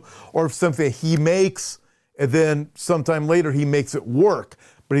makes new, or if something that he makes, and then sometime later he makes it work.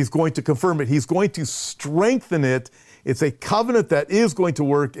 But he's going to confirm it. He's going to strengthen it. It's a covenant that is going to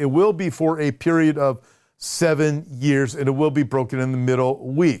work. It will be for a period of 7 years, and it will be broken in the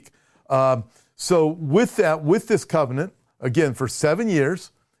middle week. So with this covenant, again, for 7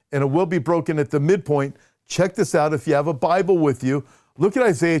 years, and it will be broken at the midpoint. Check this out if you have a Bible with you. Look at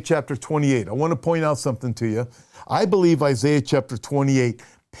Isaiah chapter 28. I want to point out something to you. I believe Isaiah chapter 28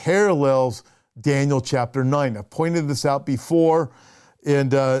 parallels Daniel chapter 9. I've pointed this out before,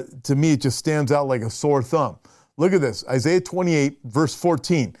 and to me, it just stands out like a sore thumb. Look at this, Isaiah 28, verse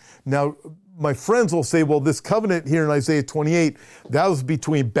 14. Now, my friends will say, well, this covenant here in Isaiah 28, that was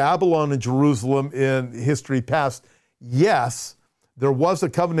between Babylon and Jerusalem in history past. Yes, there was a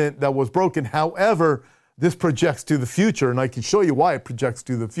covenant that was broken. However, this projects to the future, and I can show you why it projects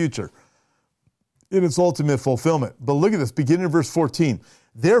to the future in its ultimate fulfillment. But look at this, beginning in verse 14.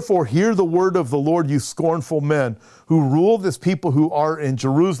 Therefore, hear the word of the Lord, you scornful men who rule this people who are in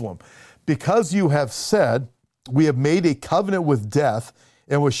Jerusalem. Because you have said, we have made a covenant with death,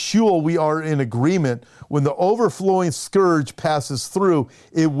 and with Sheol we are in agreement. When the overflowing scourge passes through,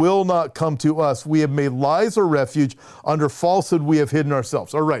 it will not come to us. We have made lies our refuge. Under falsehood we have hidden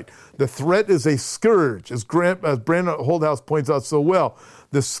ourselves. All right, the threat is a scourge, as Brandon Holdhouse points out so well.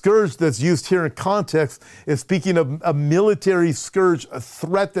 The scourge that's used here in context is speaking of a military scourge, a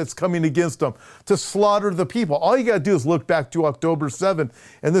threat that's coming against them to slaughter the people. All you got to do is look back to October 7th,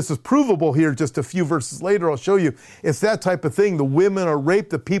 and this is provable here just a few verses later. I'll show you. It's that type of thing. The women are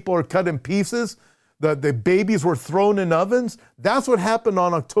raped, the people are cut in pieces, the babies were thrown in ovens. That's what happened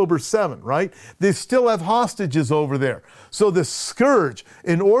on October 7th, right? They still have hostages over there. So the scourge,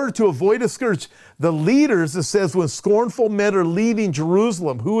 in order to avoid a scourge, the leaders, it says, when scornful men are leading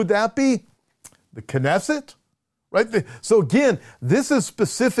Jerusalem, who would that be? The Knesset, right? So again, this is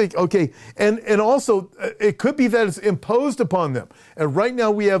specific, okay, and also it could be that it's imposed upon them. And right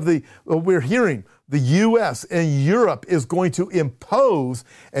now we're hearing the U.S. and Europe is going to impose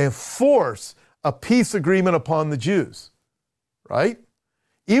and force a peace agreement upon the Jews, right?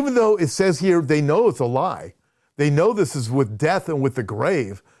 Even though it says here they know it's a lie. They know this is with death and with the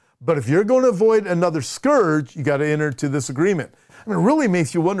grave. But if you're going to avoid another scourge, you got to enter into this agreement. I mean, it really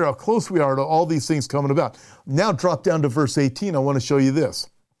makes you wonder how close we are to all these things coming about. Now drop down to verse 18. I want to show you this.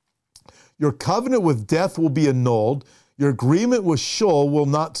 Your covenant with death will be annulled. Your agreement with Sheol will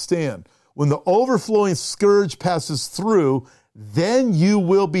not stand. When the overflowing scourge passes through, then you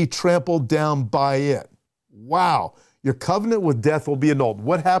will be trampled down by it. Wow. Your covenant with death will be annulled.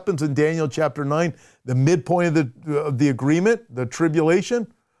 What happens in Daniel chapter 9? The midpoint of the agreement, the tribulation,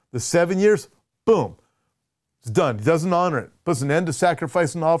 the 7 years, boom. It's done. He doesn't honor it. Puts an end to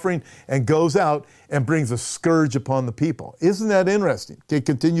sacrifice and offering and goes out and brings a scourge upon the people. Isn't that interesting? Okay,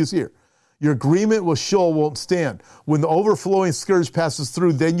 continues here. Your agreement with Sheol won't stand. When the overflowing scourge passes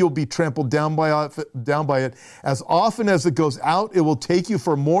through, then you'll be trampled down by it. As often as it goes out, it will take you,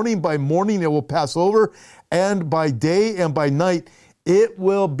 for morning by morning it will pass over, and by day and by night it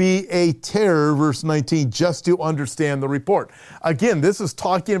will be a terror, verse 19, just to understand the report. Again, this is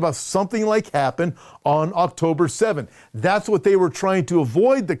talking about something like happened on October 7th. That's what they were trying to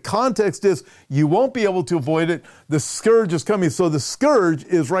avoid. The context is you won't be able to avoid it. The scourge is coming. So the scourge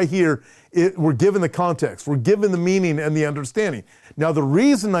is right here. We're given the context. We're given the meaning and the understanding. Now, the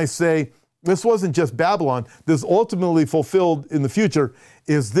reason I say this wasn't just Babylon, this ultimately fulfilled in the future,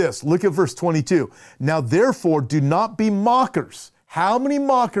 is this. Look at verse 22. Now, therefore, do not be mockers. How many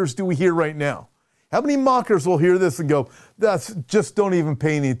mockers do we hear right now? How many mockers will hear this and go, just don't even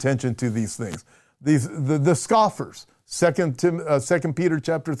pay any attention to these things. The scoffers, 2 Peter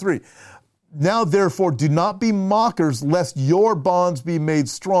chapter 3. Now, therefore, do not be mockers, lest your bonds be made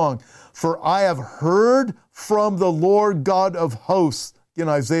strong. For I have heard from the Lord God of hosts. Again,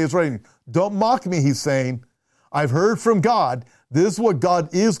 Isaiah's writing, don't mock me, he's saying. I've heard from God. This is what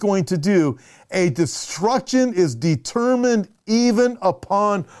God is going to do. A destruction is determined even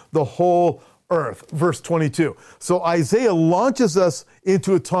upon the whole earth. Verse 22. So Isaiah launches us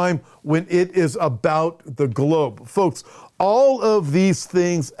into a time when it is about the globe. Folks, all of these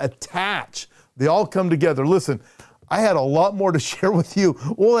things attach. They all come together. Listen, I had a lot more to share with you.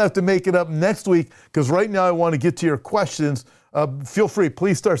 We'll have to make it up next week because right now I want to get to your questions. Feel free.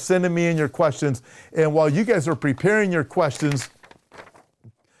 Please start sending me in your questions. And while you guys are preparing your questions,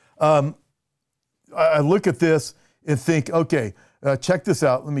 I look at this and think, okay, check this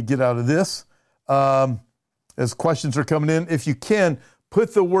out. Let me get out of this. as questions are coming in. If you can,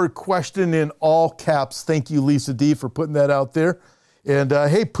 put the word question in all caps. Thank you, Lisa D, for putting that out there. And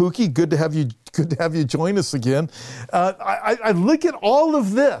hey, Pookie, good to have you join us again. I look at all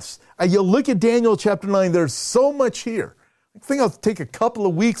of this. You look at Daniel chapter 9, there's so much here. I think I'll take a couple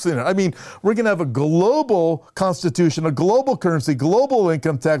of weeks in it. I mean, we're going to have a global constitution, a global currency, global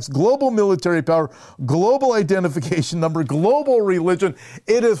income tax, global military power, global identification number, global religion.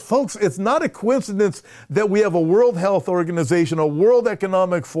 It is, folks, it's not a coincidence that we have a World Health Organization, a World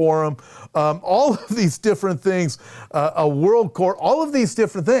Economic Forum, all of these different things, a World Court, all of these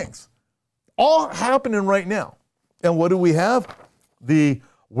different things, all happening right now. And what do we have? The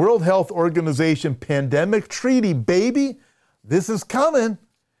World Health Organization Pandemic Treaty, baby. This is coming.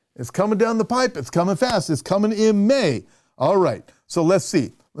 It's coming down the pipe. It's coming fast. It's coming in May. All right. So let's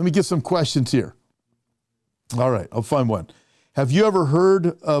see. Let me get some questions here. All right. I'll find one. Have you ever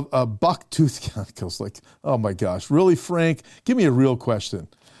heard of a bucktooth? Goes like, oh my gosh. Really, Frank? Give me a real question.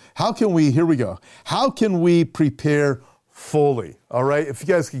 Here we go. How can we prepare fully? All right. If you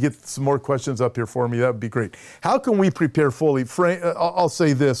guys could get some more questions up here for me, that would be great. How can we prepare fully? Frank, I'll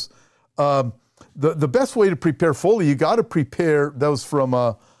say this. The best way to prepare fully, you got to prepare. That was from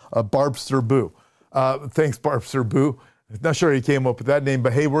Barb Serbu. Thanks, Barb Serbu. Not sure he came up with that name,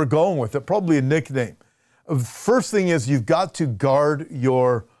 but hey, we're going with it. Probably a nickname. First thing is you've got to guard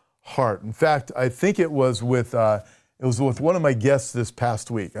your heart. In fact, I think it was with one of my guests this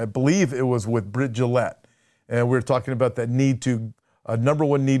past week. I believe it was with Britt Gillette, and we were talking about that need to. Number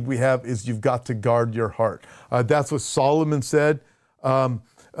one need we have is you've got to guard your heart. That's what Solomon said.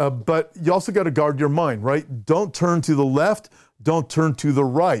 But you also got to guard your mind, right? Don't turn to the left. Don't turn to the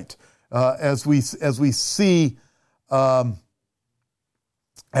right. As we see the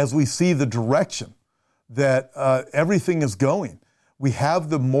direction that everything is going, we have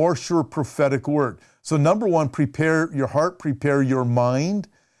the more sure prophetic word. So number one, prepare your heart, prepare your mind,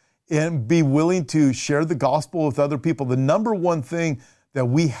 and be willing to share the gospel with other people. The number one thing that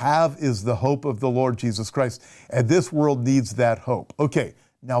we have is the hope of the Lord Jesus Christ, and this world needs that hope. Okay.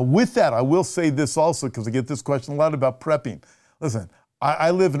 Now, with that, I will say this also, because I get this question a lot about prepping. Listen, I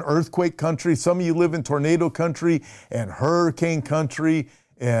live in earthquake country. Some of you live in tornado country and hurricane country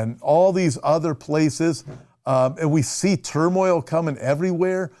and all these other places. And we see turmoil coming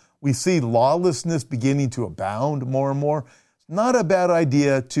everywhere. We see lawlessness beginning to abound more and more. It's not a bad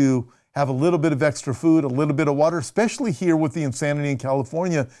idea to have a little bit of extra food, a little bit of water, especially here with the insanity in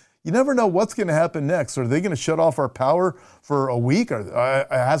California. You never know what's going to happen next. Are they going to shut off our power for a week? It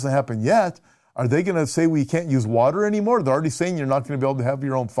hasn't happened yet. Are they going to say we can't use water anymore? They're already saying you're not going to be able to have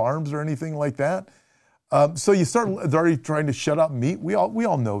your own farms or anything like that. So they're already trying to shut up meat. We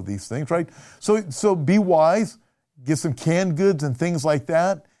all know these things, right? So be wise, get some canned goods and things like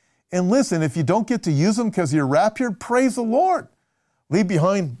that. And listen, if you don't get to use them because you're raptured, praise the Lord. Leave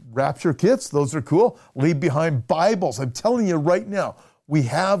behind rapture kits. Those are cool. Leave behind Bibles. I'm telling you right now, we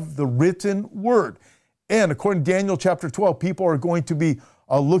have the written word. And according to Daniel chapter 12, people are going to be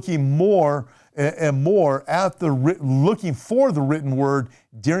looking more and more at looking for the written word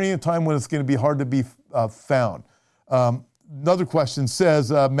during a time when it's going to be hard to be found. Another question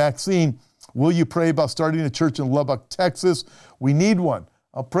says, Maxine, will you pray about starting a church in Lubbock, Texas? We need one.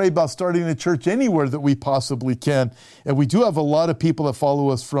 I'll pray about starting a church anywhere that we possibly can. And we do have a lot of people that follow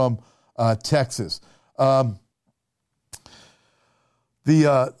us from Texas.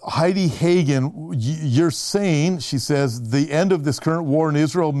 Heidi Hagen, you're saying, she says, the end of this current war in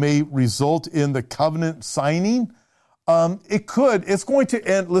Israel may result in the covenant signing. It could. It's going to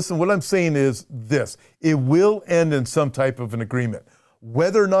end. Listen, what I'm saying is this. It will end in some type of an agreement.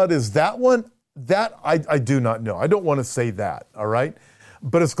 Whether or not is that one, that I do not know. I don't want to say that, all right?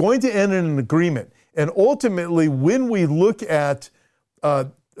 But it's going to end in an agreement. And ultimately, when we look at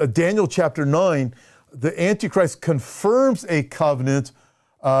Daniel chapter 9, the Antichrist confirms a covenant,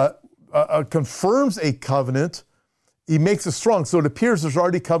 He makes it strong. So it appears there's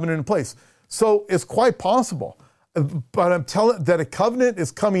already covenant in place. So it's quite possible. But I'm telling that a covenant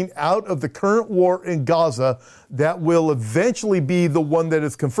is coming out of the current war in Gaza that will eventually be the one that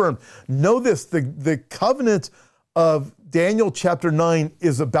is confirmed. Know this, the covenant of Daniel chapter 9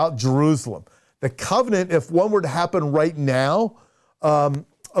 is about Jerusalem. The covenant, if one were to happen right now,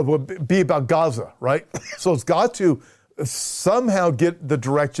 would be about Gaza, right? So it's got to somehow get the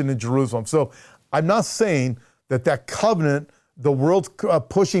direction in Jerusalem. So I'm not saying that covenant, the world's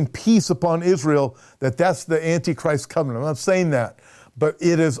pushing peace upon Israel, that's the Antichrist covenant. I'm not saying that. But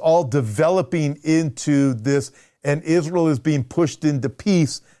it is all developing into this, and Israel is being pushed into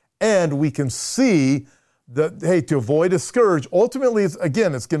peace, and we can see that, hey, to avoid a scourge, ultimately, it's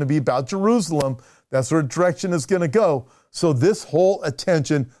going to be about Jerusalem, That's where direction is going to go. So this whole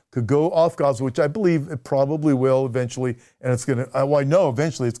attention could go off Gaza, which I believe it probably will eventually, and it's going to, well, I know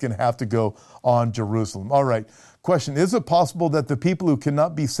eventually it's going to have to go on Jerusalem. All right. Question, is it possible that the people who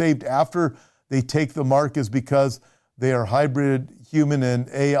cannot be saved after they take the mark is because they are hybrid human and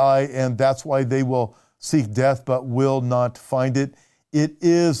AI, and that's why they will seek death but will not find it? It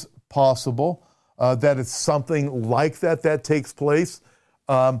is possible that it's something like that takes place.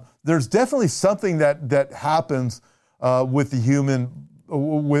 There's definitely something that happens with the human,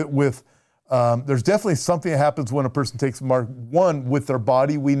 there's definitely something that happens when a person takes a mark, one, with their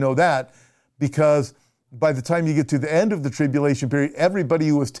body. We know that because by the time you get to the end of the tribulation period, everybody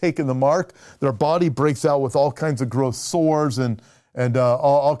who has taken the mark, their body breaks out with all kinds of gross sores and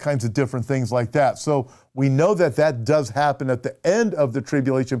all kinds of different things like that. So we know that does happen at the end of the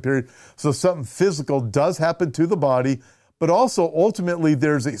tribulation period. So something physical does happen to the body, but also ultimately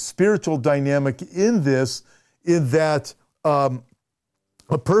there's a spiritual dynamic in this, in that a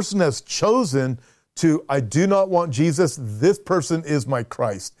person has chosen to, I do not want Jesus, this person is my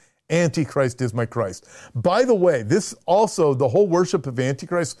Christ. Antichrist is my Christ. By the way, this also, the whole worship of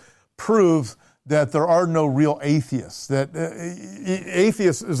Antichrist proves that there are no real atheists, that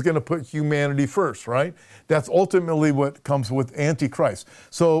atheists is going to put humanity first, right? That's ultimately what comes with Antichrist.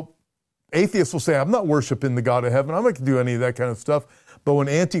 So atheists will say, I'm not worshiping the God of heaven. I'm not going to do any of that kind of stuff. But when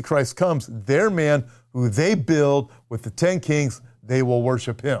Antichrist comes, their man who they build with the 10 kings, they will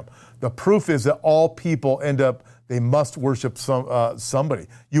worship him. The proof is that all people end up, they must worship somebody.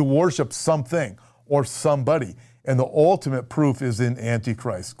 You worship something or somebody. And the ultimate proof is in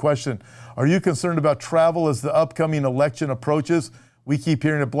Antichrist. Question, are you concerned about travel as the upcoming election approaches? We keep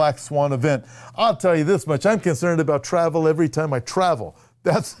hearing a black swan event. I'll tell you this much, I'm concerned about travel every time I travel.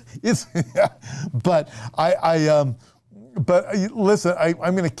 But listen,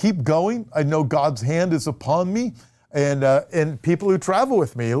 I'm going to keep going. I know God's hand is upon me and people who travel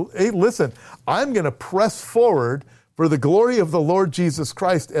with me. Hey, listen, I'm going to press forward for the glory of the Lord Jesus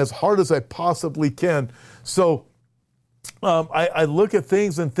Christ as hard as I possibly can. So I look at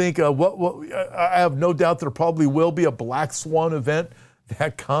things and think, I have no doubt there probably will be a black swan event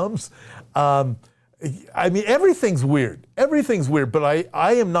that comes. I mean, everything's weird. Everything's weird, but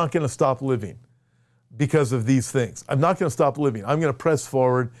I am not going to stop living because of these things. I'm not going to stop living. I'm going to press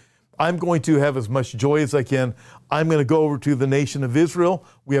forward. I'm going to have as much joy as I can. I'm going to go over to the nation of Israel.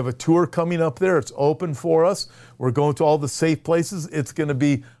 We have a tour coming up there. It's open for us. We're going to all the safe places. It's going to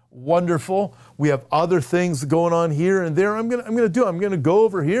be wonderful. We have other things going on here and there. I'm going to go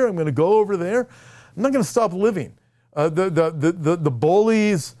over here. I'm going to go over there. I'm not going to stop living. The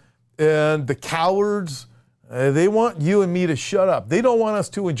bullies and the cowards, they want you and me to shut up. They don't want us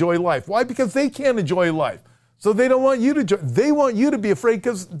to enjoy life. Why? Because they can't enjoy life. So they don't want you to, they want you to be afraid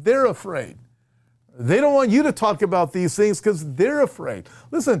because they're afraid. They don't want you to talk about these things because they're afraid.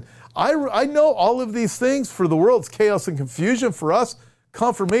 Listen, I know all of these things. For the world, it's chaos and confusion. For us,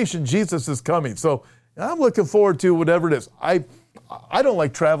 confirmation, Jesus is coming. So I'm looking forward to whatever it is. I don't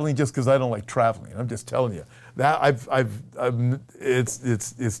like traveling just because I don't like traveling. I'm just telling you that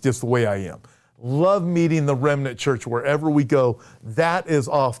it's just the way I am. Love meeting the remnant church wherever we go. That is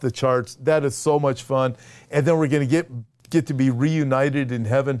off the charts. That is so much fun. And then we're going to get to be reunited in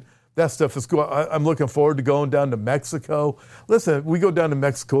heaven. That stuff is cool. I'm looking forward to going down to Mexico. Listen, we go down to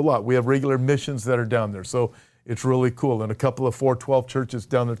Mexico a lot. We have regular missions that are down there. So it's really cool. And a couple of 412 churches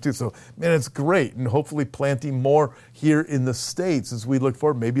down there too. So, man, it's great. And hopefully planting more here in the States as we look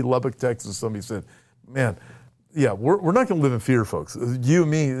forward. Maybe Lubbock, Texas, somebody said, man, yeah, we're not going to live in fear, folks. You and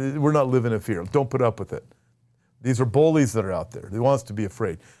me, we're not living in fear. Don't put up with it. These are bullies that are out there. They want us to be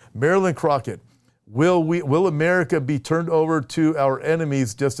afraid. Marilyn Crockett, will America be turned over to our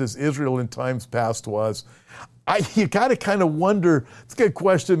enemies just as Israel in times past was? You got to kind of wonder, it's a good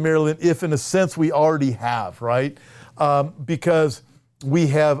question, Marilyn, if in a sense we already have, right? Because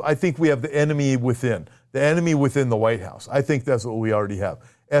I think we have the enemy within the White House. I think that's what we already have.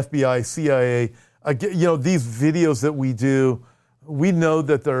 FBI, CIA, these videos that we do, we know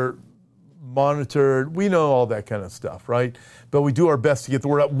that they're monitored. We know all that kind of stuff, right? But we do our best to get the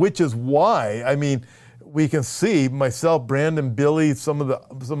word out, which is why, I mean, we can see, myself, Brandon, Billy, some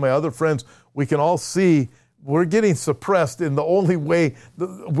of my other friends, we can all see we're getting suppressed, and the only way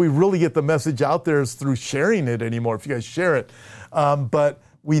we really get the message out there is through sharing it anymore, if you guys share it. But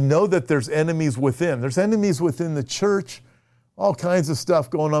we know that there's enemies within. There's enemies within the church. All kinds of stuff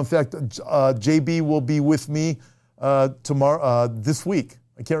going on. In fact, JB will be with me tomorrow, this week.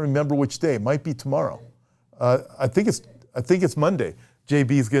 I can't remember which day. It might be tomorrow. I think it's Monday.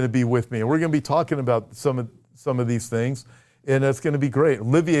 JB is going to be with me, and we're going to be talking about some of these things. and it's going to be great.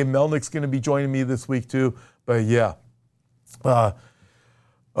 Olivier Melnick's going to be joining me this week too. But yeah.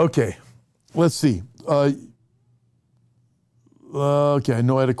 Okay, let's see. Okay, I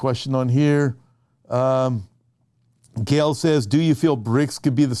know I had a question on here. Gail says, do you feel BRICS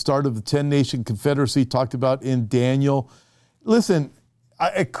could be the start of the 10-nation confederacy talked about in Daniel? Listen,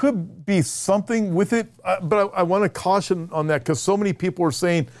 it could be something with it, but I want to caution on that because so many people are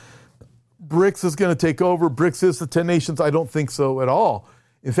saying BRICS is going to take over. BRICS is the 10 nations. I don't think so at all.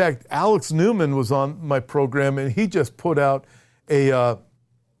 In fact, Alex Newman was on my program, and he just put out a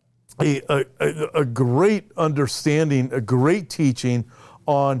great understanding, a great teaching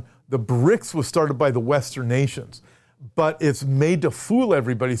on the BRICS was started by the Western nations, but it's made to fool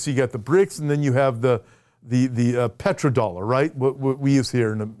everybody. So you got the BRICS, and then you have the petrodollar, right? What we use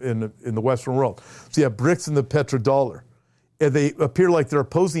here in the Western world. So you have BRICS and the petrodollar, and they appear like they're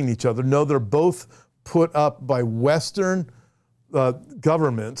opposing each other. No, they're both put up by Western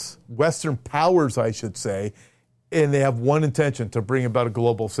governments, Western powers, I should say, and they have one intention, to bring about a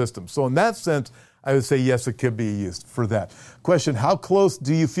global system. So in that sense, I would say yes, it could be used for that. Question, how close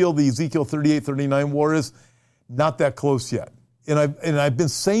do you feel the Ezekiel 38-39 war is? Not that close yet. And I've been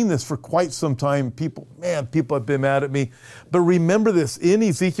saying this for quite some time. People have been mad at me. But remember this, in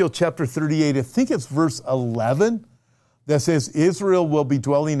Ezekiel chapter 38, I think it's verse 11, that says Israel will be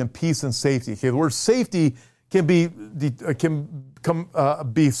dwelling in peace and safety. Okay, the word safety can be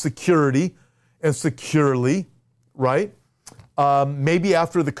security and securely, right? Maybe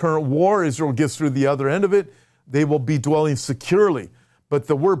after the current war, Israel gets through the other end of it, they will be dwelling securely. But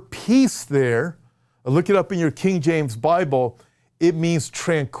the word peace there, look it up in your King James Bible, it means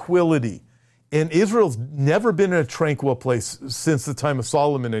tranquility. And Israel's never been in a tranquil place since the time of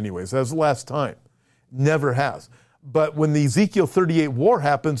Solomon anyways. That's the last time. Never has. But when the Ezekiel 38 war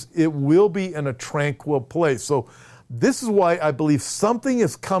happens, it will be in a tranquil place. So this is why I believe something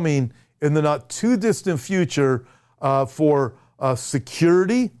is coming in the not too distant future for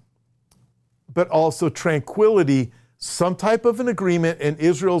security, but also tranquility, some type of an agreement, and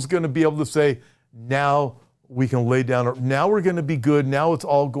Israel's going to be able to say, now we can lay down, now we're going to be good, now it's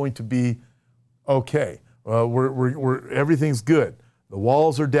all going to be okay. Everything's good. The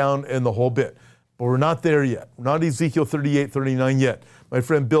walls are down and the whole bit. But we're not there yet. We're not Ezekiel 38-39 yet. My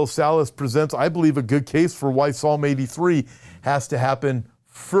friend Bill Salas presents, I believe, a good case for why Psalm 83 has to happen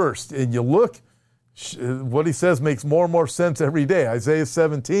first. And you look, what he says makes more and more sense every day. Isaiah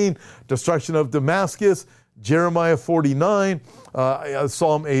 17, destruction of Damascus, Jeremiah 49,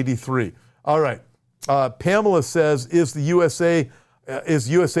 Psalm 83. All right. Pamela says, is USA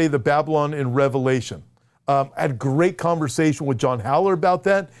the Babylon in Revelation? I had a great conversation with John Haller about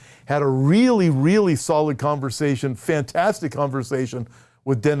that. Had a really, really solid conversation, fantastic conversation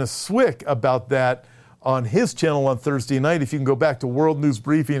with Dennis Swick about that on his channel on Thursday night. If you can go back to World News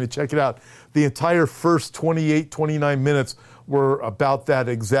Briefing and check it out, the entire first 28, 29 minutes were about that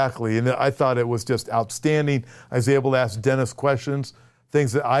exactly. And I thought it was just outstanding. I was able to ask Dennis questions,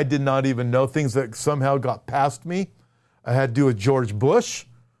 things that I did not even know, things that somehow got past me. I had to do with George Bush,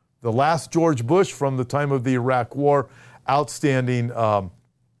 the last George Bush from the time of the Iraq War. Outstanding,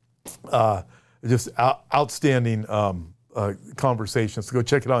 outstanding conversations. So go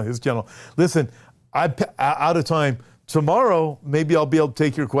check it out on his channel. Listen, I'm out of time. Tomorrow, maybe I'll be able to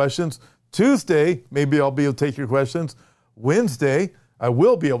take your questions. Tuesday, maybe I'll be able to take your questions. Wednesday, I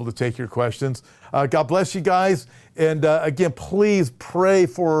will be able to take your questions. God bless you guys. And again, please pray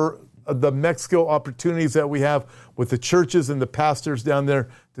for the Mexico opportunities that we have with the churches and the pastors down there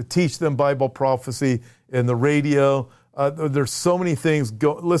to teach them Bible prophecy and the radio. There's so many things.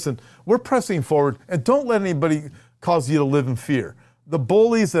 Listen, we're pressing forward, and don't let anybody cause you to live in fear. The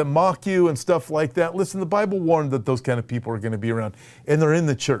bullies that mock you and stuff like that, listen, the Bible warned that those kind of people are going to be around, and they're in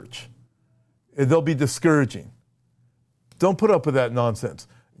the church. And they'll be discouraging. Don't put up with that nonsense.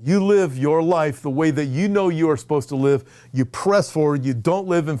 You live your life the way that you know you are supposed to live. You press forward. You don't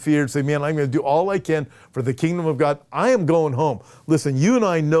live in fear. Say, man, I'm going to do all I can for the kingdom of God. I am going home. Listen, you and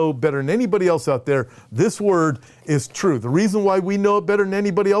I know better than anybody else out there, this word is true. The reason why we know it better than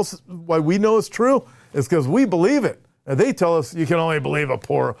anybody else, why we know it's true, is because we believe it. And they tell us you can only believe a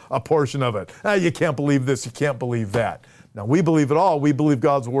portion of it. You can't believe this. You can't believe that. Now, we believe it all. We believe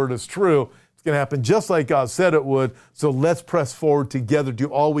God's word is true. It's going to happen just like God said it would. So let's press forward together, do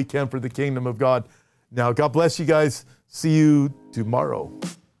all we can for the kingdom of God. Now, God bless you guys. See you tomorrow.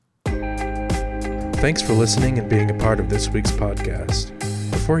 Thanks for listening and being a part of this week's podcast.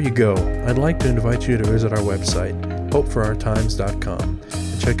 Before you go, I'd like to invite you to visit our website, hopeforourtimes.com,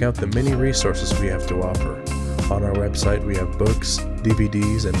 and check out the many resources we have to offer. On our website, we have books,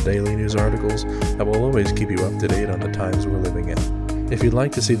 DVDs, and daily news articles that will always keep you up to date on the times we're living in. If you'd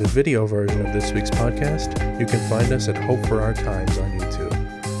like to see the video version of this week's podcast, you can find us at Hope for Our Times on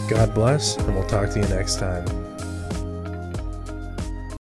YouTube. God bless, and we'll talk to you next time.